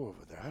some more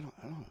over there. I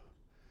don't know.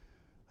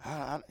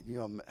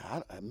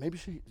 Maybe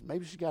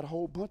she got a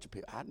whole bunch of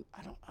people. I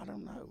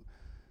don't know.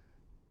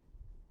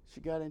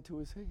 She got into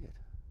his head,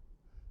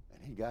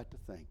 and he got to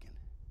thinking.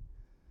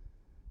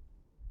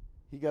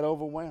 He got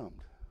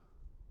overwhelmed.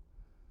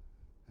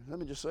 And let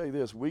me just say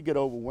this: we get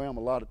overwhelmed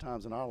a lot of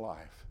times in our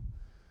life,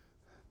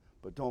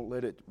 but don't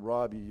let it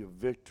rob you of your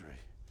victory.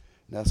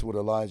 And that's what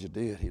Elijah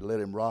did. He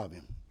let him rob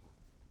him.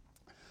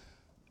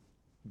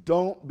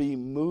 Don't be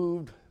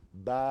moved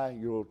by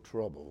your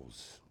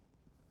troubles.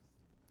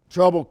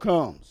 Trouble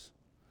comes.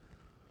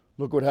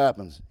 Look what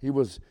happens. He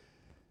was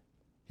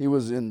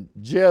in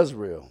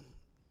Jezreel,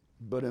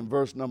 but in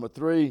verse number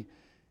 3,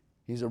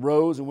 he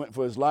arose and went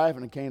for his life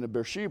and came to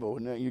Beersheba.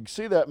 And you can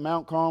see that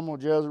Mount Carmel,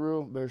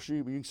 Jezreel,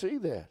 Beersheba. You can see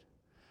that.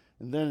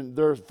 And then in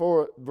verse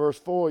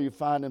 4, you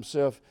find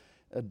himself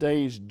a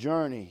day's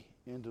journey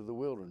into the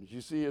wilderness.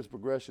 You see his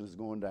progression is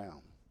going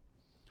down.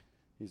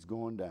 He's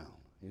going down.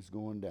 He's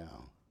going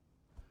down.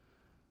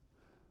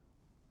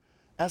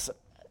 That's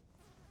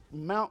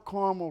Mount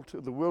Carmel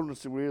to the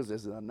wilderness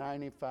is a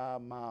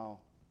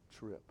 95-mile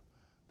trip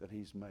that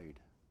he's made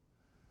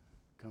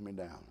coming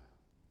down.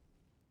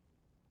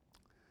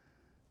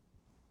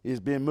 He's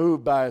been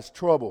moved by his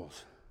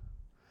troubles.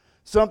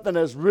 Something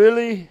that's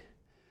really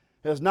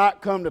has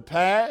not come to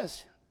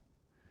pass.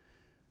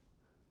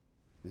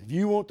 If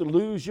you want to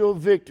lose your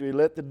victory,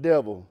 let the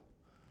devil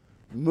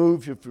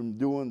move you from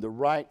doing the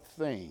right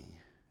thing.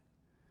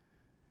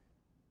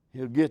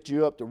 He'll get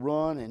you up to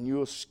run, and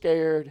you're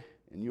scared,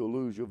 and you'll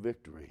lose your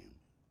victory.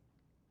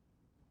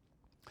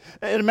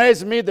 It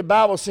amazes me, the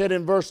Bible said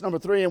in verse number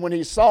 3, and when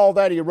he saw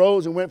that, he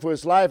arose and went for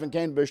his life and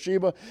came to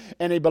Beersheba,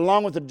 and he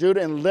belonged to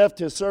Judah and left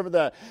his servant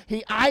there.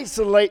 He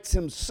isolates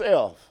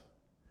himself.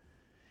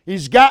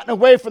 He's gotten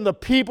away from the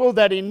people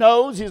that he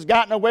knows. He's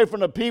gotten away from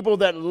the people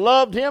that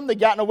loved him. They've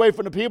gotten away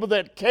from the people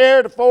that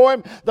cared for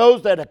him,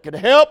 those that could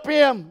help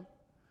him.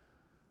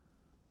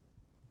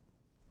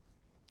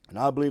 And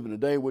I believe in the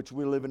day which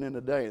we're living in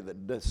today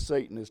that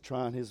Satan is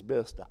trying his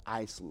best to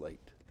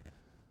isolate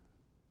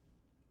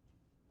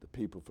the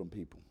people from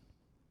people.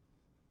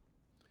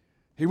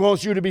 He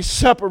wants you to be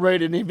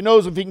separated, and he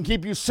knows if he can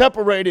keep you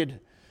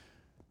separated,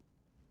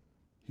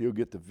 he'll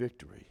get the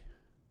victory.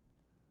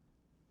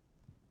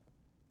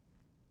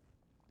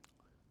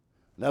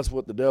 And that's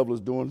what the devil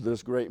is doing to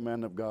this great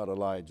man of God,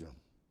 Elijah.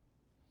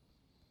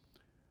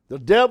 The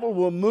devil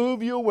will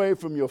move you away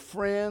from your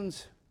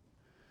friends,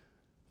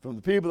 from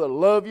the people that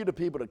love you, the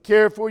people that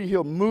care for you.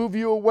 He'll move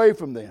you away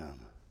from them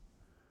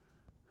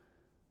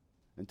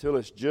until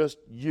it's just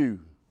you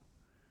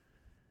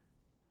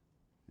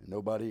and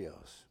nobody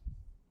else.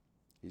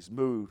 He's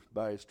moved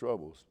by his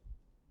troubles.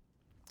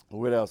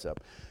 What else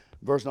happened?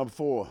 Verse number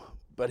 4.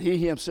 But he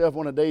himself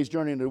went a day's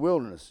journey into the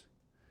wilderness.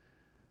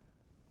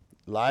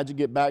 Elijah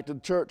get back to the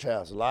church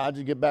house.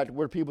 Elijah get back to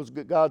where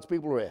God's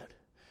people are at.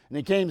 And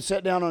he came and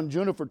sat down on a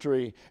juniper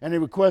tree, and he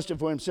requested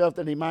for himself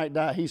that he might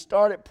die. He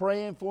started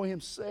praying for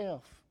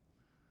himself.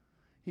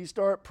 He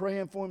started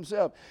praying for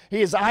himself.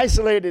 He has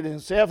isolated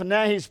himself, and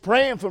now he's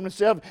praying for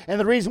himself. And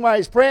the reason why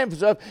he's praying for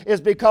himself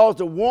is because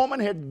the woman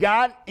had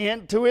got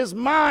into his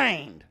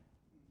mind.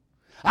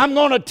 I'm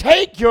going to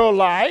take your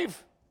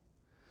life.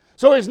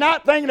 So he's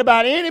not thinking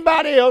about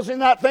anybody else. He's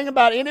not thinking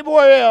about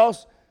anywhere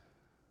else.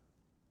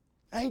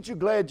 Ain't you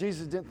glad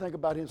Jesus didn't think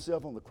about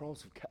himself on the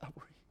cross of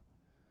Calvary?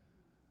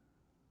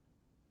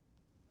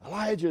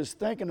 Elijah is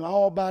thinking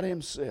all about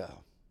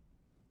himself.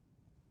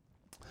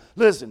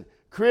 Listen,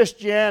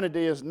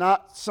 Christianity is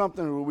not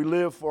something where we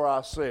live for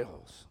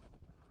ourselves.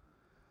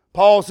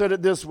 Paul said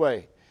it this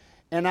way,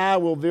 and I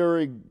will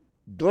very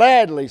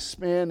gladly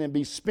spend and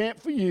be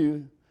spent for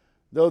you,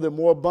 though the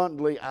more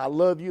abundantly I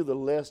love you, the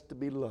less to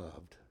be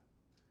loved.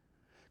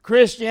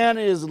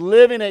 Christianity is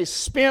living a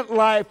spent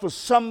life for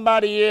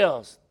somebody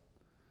else.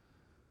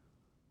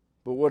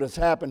 But what has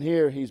happened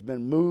here, he's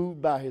been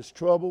moved by his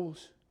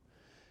troubles.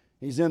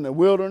 He's in the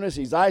wilderness.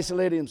 He's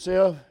isolated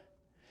himself.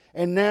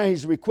 And now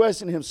he's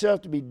requesting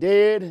himself to be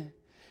dead.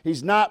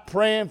 He's not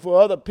praying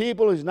for other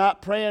people. He's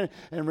not praying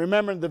and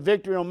remembering the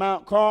victory on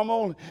Mount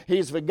Carmel.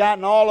 He's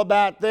forgotten all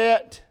about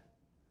that.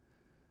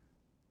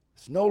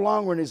 It's no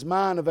longer in his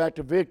mind about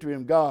the victory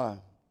in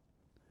God.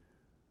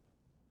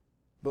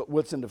 But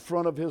what's in the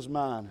front of his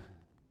mind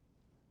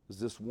is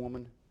this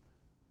woman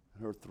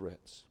and her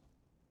threats.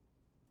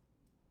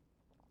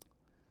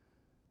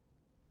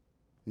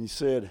 And he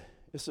said,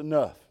 it's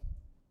enough.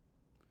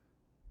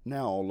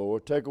 Now, O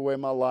Lord, take away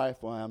my life,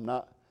 for I am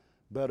not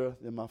better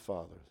than my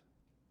father's.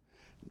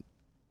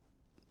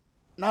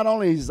 Not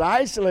only he's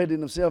isolating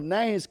himself,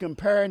 now he's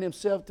comparing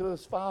himself to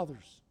his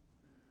father's.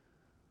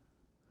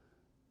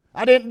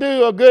 I didn't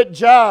do a good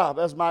job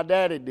as my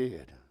daddy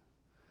did.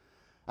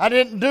 I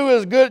didn't do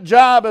as good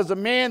job as the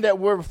men that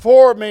were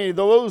before me,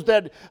 those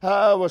that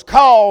was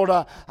called.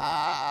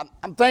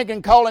 I'm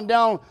thinking calling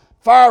down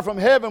fire from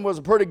heaven was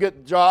a pretty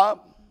good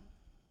job.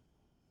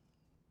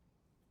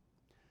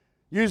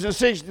 Using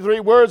 63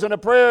 words in a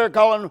prayer,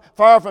 calling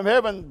fire from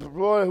heaven.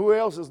 Boy, who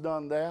else has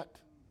done that?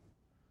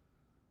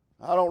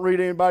 I don't read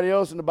anybody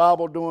else in the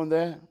Bible doing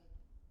that.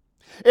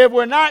 If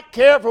we're not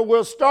careful,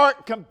 we'll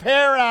start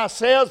comparing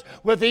ourselves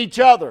with each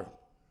other.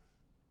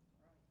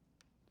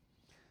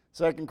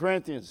 2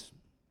 Corinthians,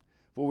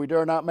 for we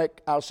dare not make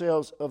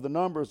ourselves of the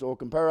numbers or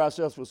compare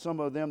ourselves with some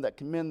of them that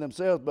commend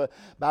themselves, but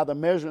by the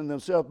measuring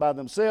themselves by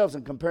themselves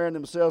and comparing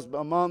themselves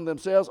among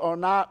themselves are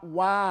not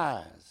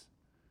wise.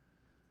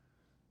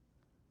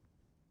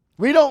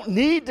 We don't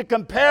need to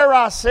compare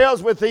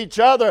ourselves with each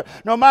other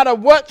no matter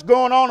what's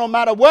going on, no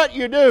matter what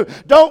you do.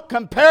 Don't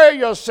compare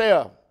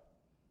yourself.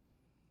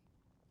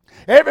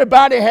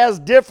 Everybody has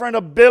different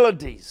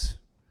abilities.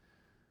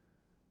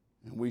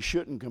 And we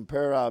shouldn't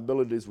compare our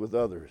abilities with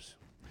others.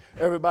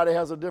 Everybody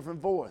has a different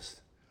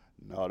voice.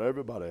 Not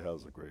everybody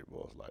has a great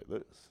voice like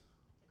this.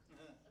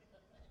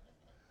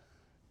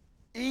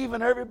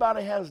 Even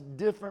everybody has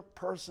different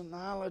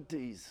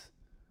personalities.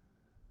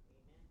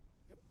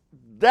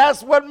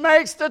 That's what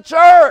makes the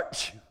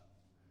church.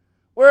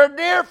 We're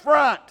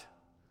different,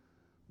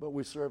 but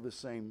we serve the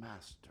same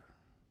master.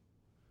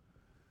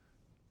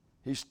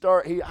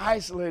 He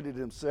isolated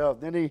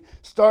himself. Then he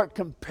started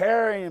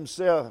comparing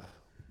himself.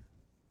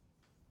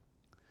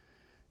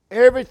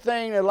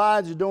 Everything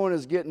Elijah's doing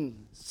is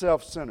getting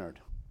self-centered.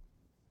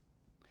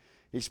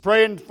 He's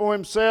praying for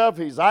himself.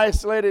 He's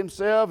isolated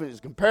himself. He's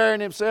comparing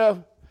himself.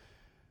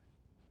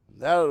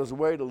 That is a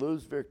way to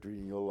lose victory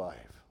in your life.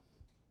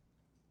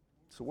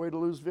 It's a way to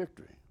lose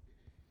victory.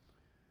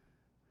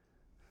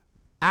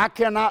 I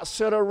cannot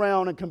sit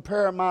around and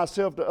compare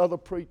myself to other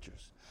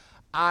preachers.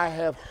 I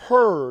have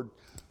heard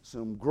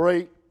some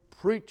great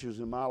preachers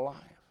in my life.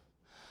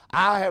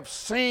 I have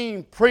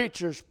seen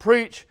preachers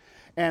preach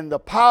and the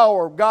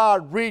power of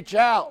God reach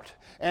out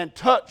and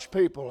touch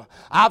people.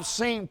 I've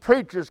seen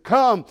preachers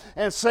come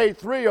and say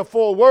 3 or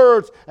 4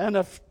 words and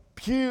the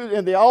pew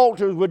and the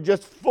altars would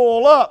just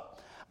full up.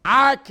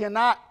 I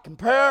cannot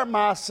compare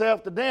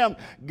myself to them.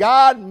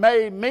 God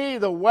made me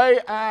the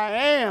way I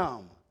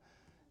am,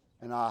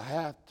 and I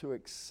have to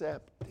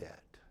accept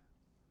that.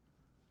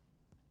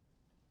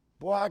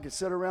 Boy, I could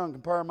sit around and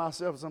compare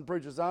myself to some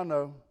preachers I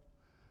know.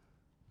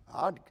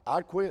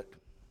 I'd quit.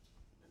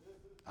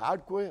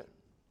 I'd quit.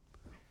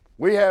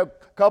 We have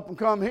a couple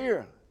come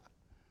here.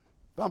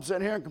 If I'm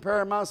sitting here and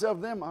comparing myself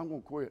to them, I'm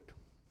going to quit.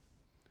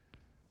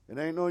 It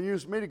ain't no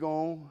use for me to go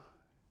on.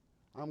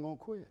 I'm going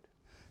to quit.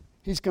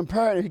 He's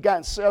comparing, he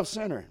got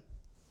self-centered.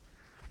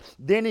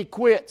 Then he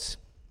quits.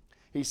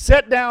 He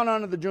sat down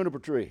under the juniper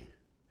tree.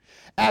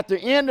 At the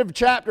end of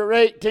chapter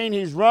 18,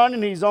 he's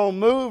running, he's on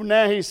move.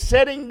 Now he's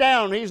sitting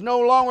down. He's no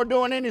longer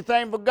doing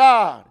anything for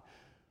God.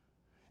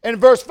 In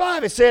verse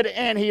 5, it said,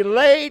 and he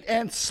laid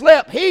and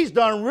slept. He's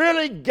done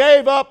really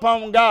gave up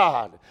on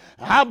God.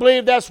 I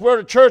believe that's where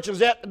the church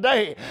is at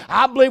today.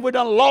 I believe we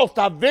done lost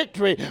our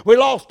victory. We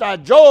lost our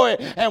joy.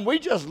 And we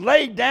just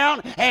laid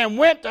down and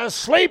went to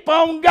sleep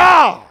on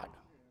God.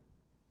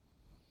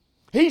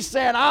 He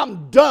said,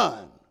 I'm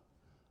done.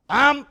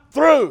 I'm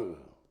through.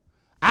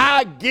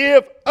 I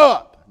give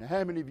up. Now,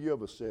 how many of you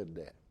ever said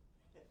that?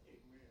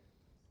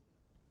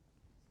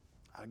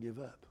 I give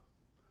up.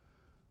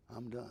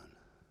 I'm done.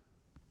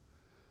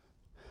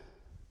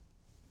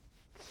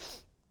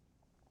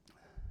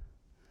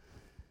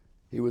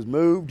 He was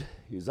moved.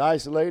 He was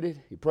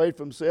isolated. He prayed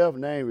for himself,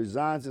 and now he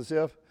resigns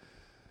himself.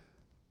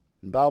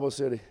 And the Bible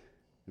said in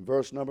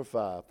verse number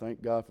 5,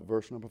 thank God for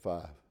verse number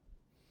 5.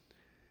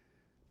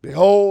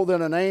 Behold,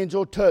 then an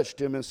angel touched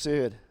him and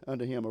said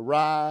unto him,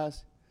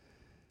 arise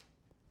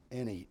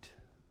and eat.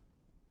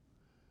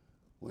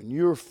 When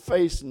you're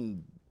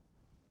facing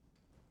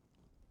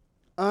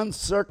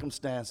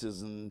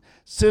uncircumstances and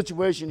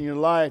situation in your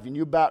life and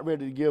you're about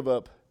ready to give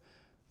up,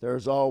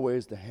 there's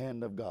always the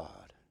hand of God.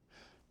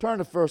 Turn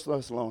to 1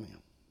 Thessalonians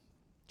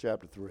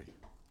chapter 3.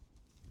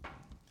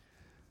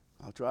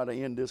 I'll try to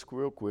end this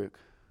real quick.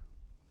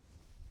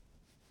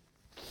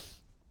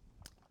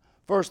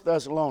 1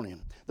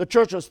 Thessalonians. The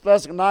church of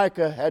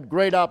Thessalonica had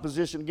great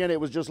opposition. Again,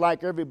 it was just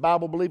like every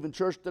Bible-believing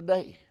church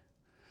today.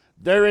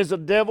 There is a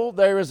devil.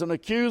 There is an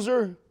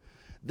accuser.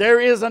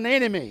 There is an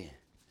enemy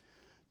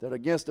that are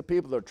against the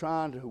people that are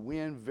trying to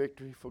win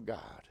victory for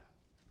God.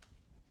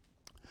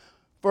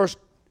 First,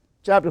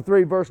 chapter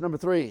 3, verse number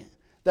 3.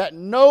 That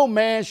no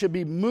man should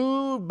be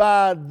moved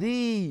by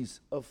these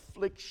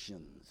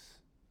afflictions.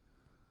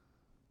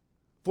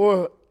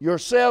 For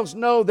yourselves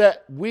know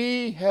that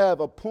we have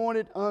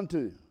appointed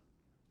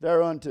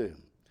thereunto.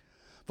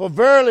 For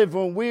verily,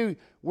 when we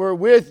were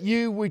with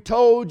you, we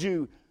told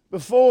you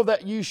before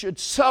that you should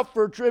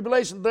suffer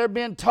tribulation. They're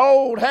being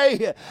told,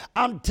 hey,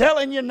 I'm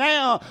telling you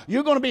now,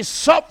 you're going to be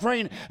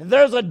suffering.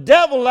 There's a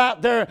devil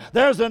out there.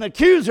 There's an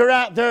accuser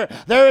out there.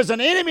 There is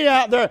an enemy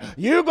out there.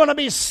 You're going to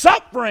be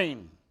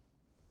suffering.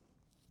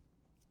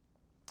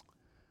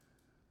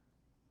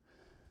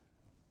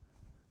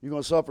 You're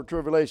going to suffer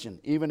tribulation,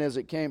 even as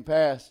it came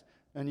past,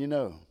 and you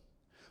know.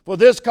 For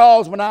this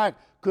cause, when I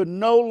could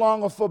no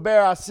longer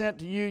forbear, I sent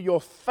to you your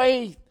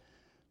faith,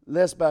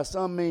 lest by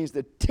some means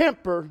the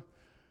tempter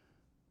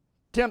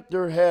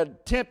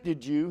had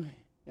tempted you,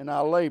 and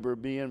our labor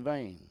be in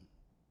vain.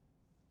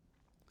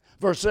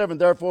 Verse 7,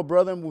 therefore,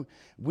 brethren,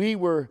 we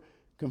were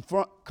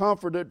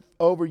comforted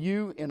over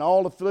you in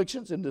all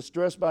afflictions and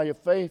distressed by your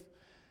faith.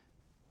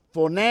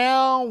 For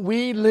now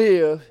we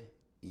live,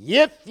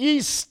 if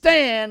ye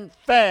stand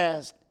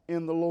fast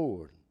in the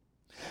Lord.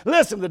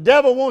 Listen, the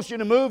devil wants you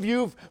to move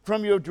you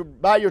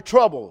by your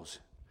troubles.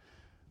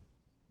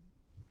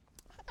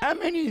 How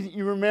many of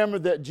you remember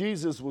that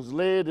Jesus was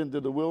led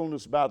into the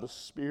wilderness by the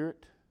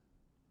Spirit?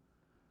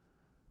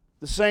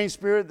 The same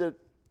Spirit that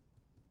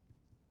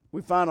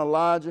we find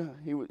Elijah.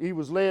 He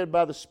was led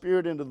by the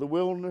Spirit into the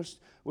wilderness.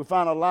 We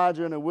find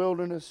Elijah in the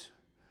wilderness.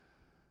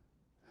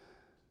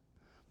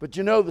 But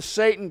you know, the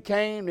Satan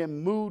came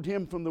and moved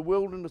him from the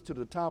wilderness to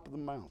the top of the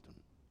mountain.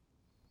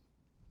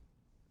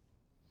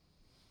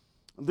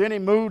 And then he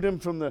moved him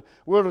from the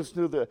wilderness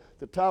to the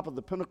top of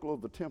the pinnacle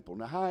of the temple.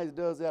 Now, how he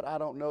does that, I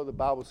don't know. The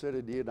Bible said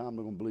he did. I'm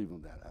not going to believe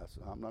in that.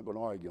 I'm not going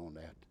to argue on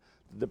that.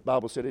 The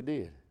Bible said he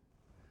did.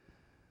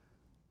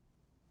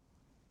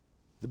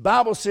 The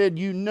Bible said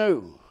you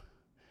knew.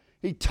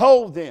 He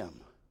told them.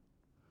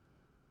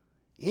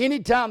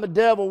 Anytime the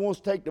devil wants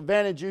to take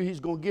advantage of you,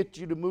 he's going to get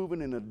you to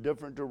moving in a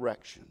different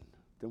direction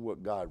than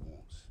what God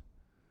wants.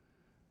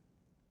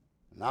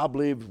 And I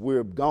believe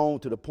we're gone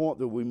to the point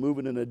that we're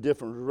moving in a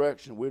different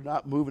direction. We're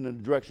not moving in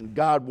the direction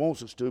God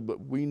wants us to, but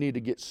we need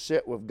to get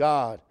set with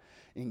God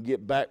and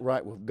get back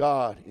right with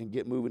God and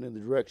get moving in the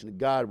direction that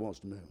God wants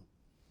to move.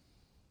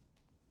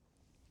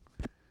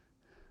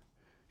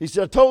 He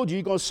said, I told you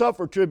you're going to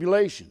suffer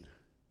tribulation.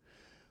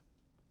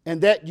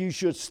 And that you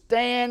should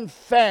stand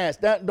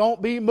fast.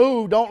 Don't be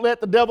moved. Don't let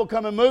the devil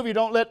come and move you.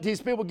 Don't let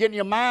these people get in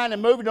your mind and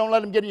move you. Don't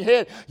let them get in your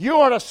head. You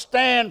are to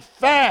stand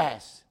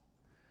fast.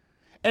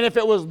 And if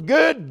it was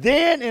good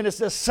then and it's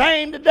the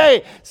same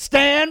today,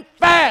 stand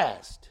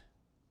fast.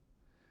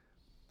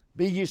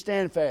 Be you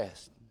stand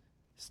fast,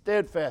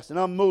 steadfast and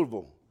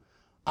unmovable,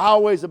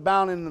 always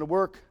abounding in the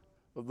work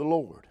of the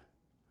Lord.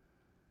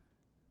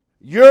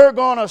 You're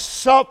going to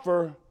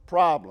suffer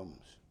problems.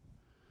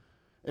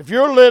 If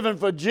you're living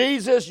for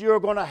Jesus, you're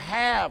going to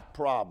have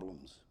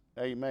problems.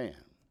 Amen.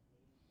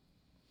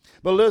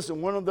 But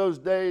listen, one of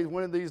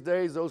these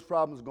days, those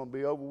problems are going to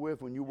be over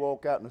with when you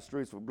walk out in the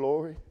streets of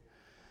glory.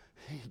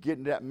 Get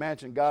into that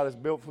mansion God has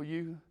built for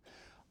you.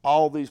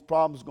 All these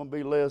problems are going to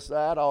be laid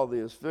aside. All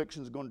the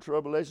afflictions,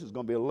 tribulations are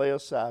going to be laid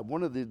aside.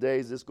 One of these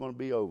days, it's going to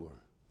be over.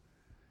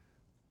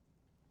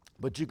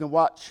 But you can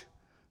watch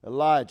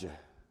Elijah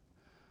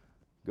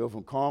go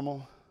from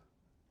Carmel,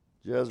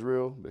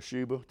 Jezreel,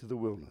 Bathsheba to the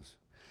wilderness.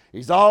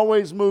 He's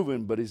always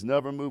moving, but he's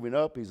never moving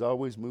up. He's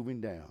always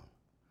moving down.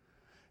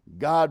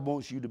 God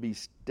wants you to be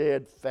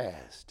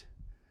steadfast.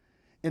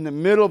 In the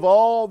middle of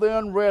all the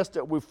unrest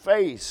that we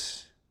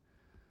face,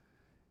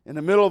 in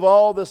the middle of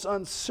all this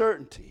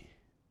uncertainty,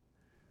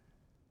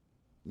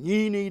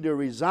 you need to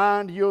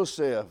resign to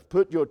yourself.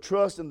 Put your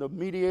trust in the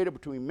mediator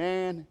between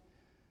man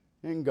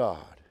and God.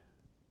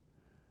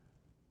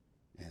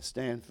 And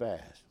stand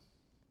fast.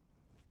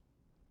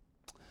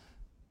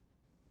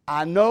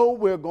 I know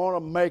we're going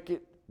to make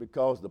it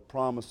because of the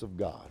promise of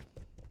God.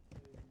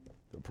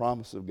 The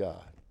promise of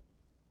God.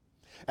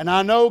 And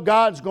I know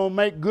God's going to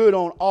make good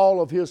on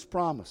all of His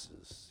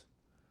promises.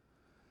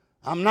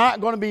 I'm not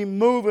going to be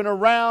moving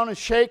around and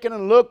shaking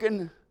and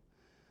looking,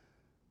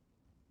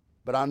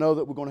 but I know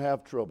that we're going to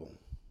have trouble.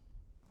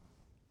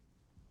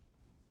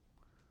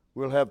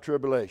 We'll have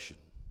tribulation.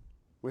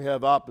 We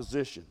have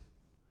opposition.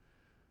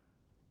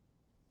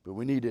 But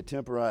we need to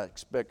temper our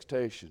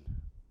expectation,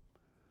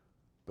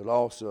 but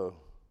also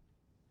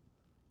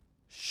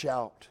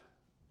shout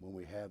when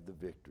we have the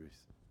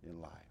victories in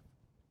life.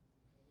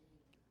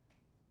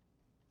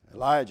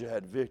 Elijah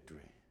had victory,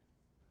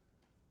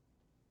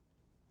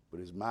 but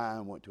his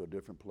mind went to a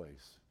different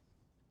place.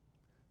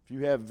 If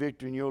you have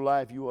victory in your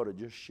life, you ought to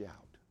just shout.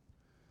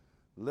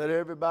 Let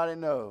everybody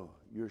know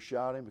you're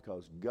shouting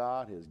because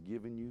God has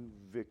given you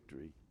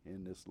victory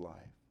in this life.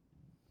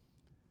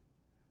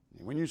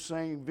 And when you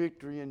sing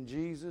victory in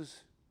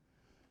Jesus,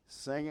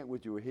 sing it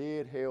with your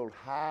head held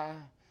high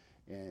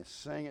and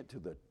sing it to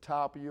the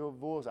top of your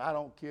voice. I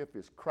don't care if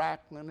it's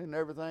crackling and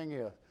everything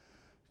else.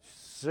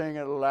 Sing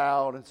it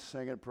loud and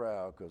sing it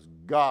proud, because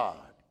God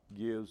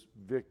gives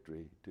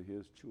victory to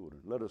his children.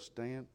 Let us stand.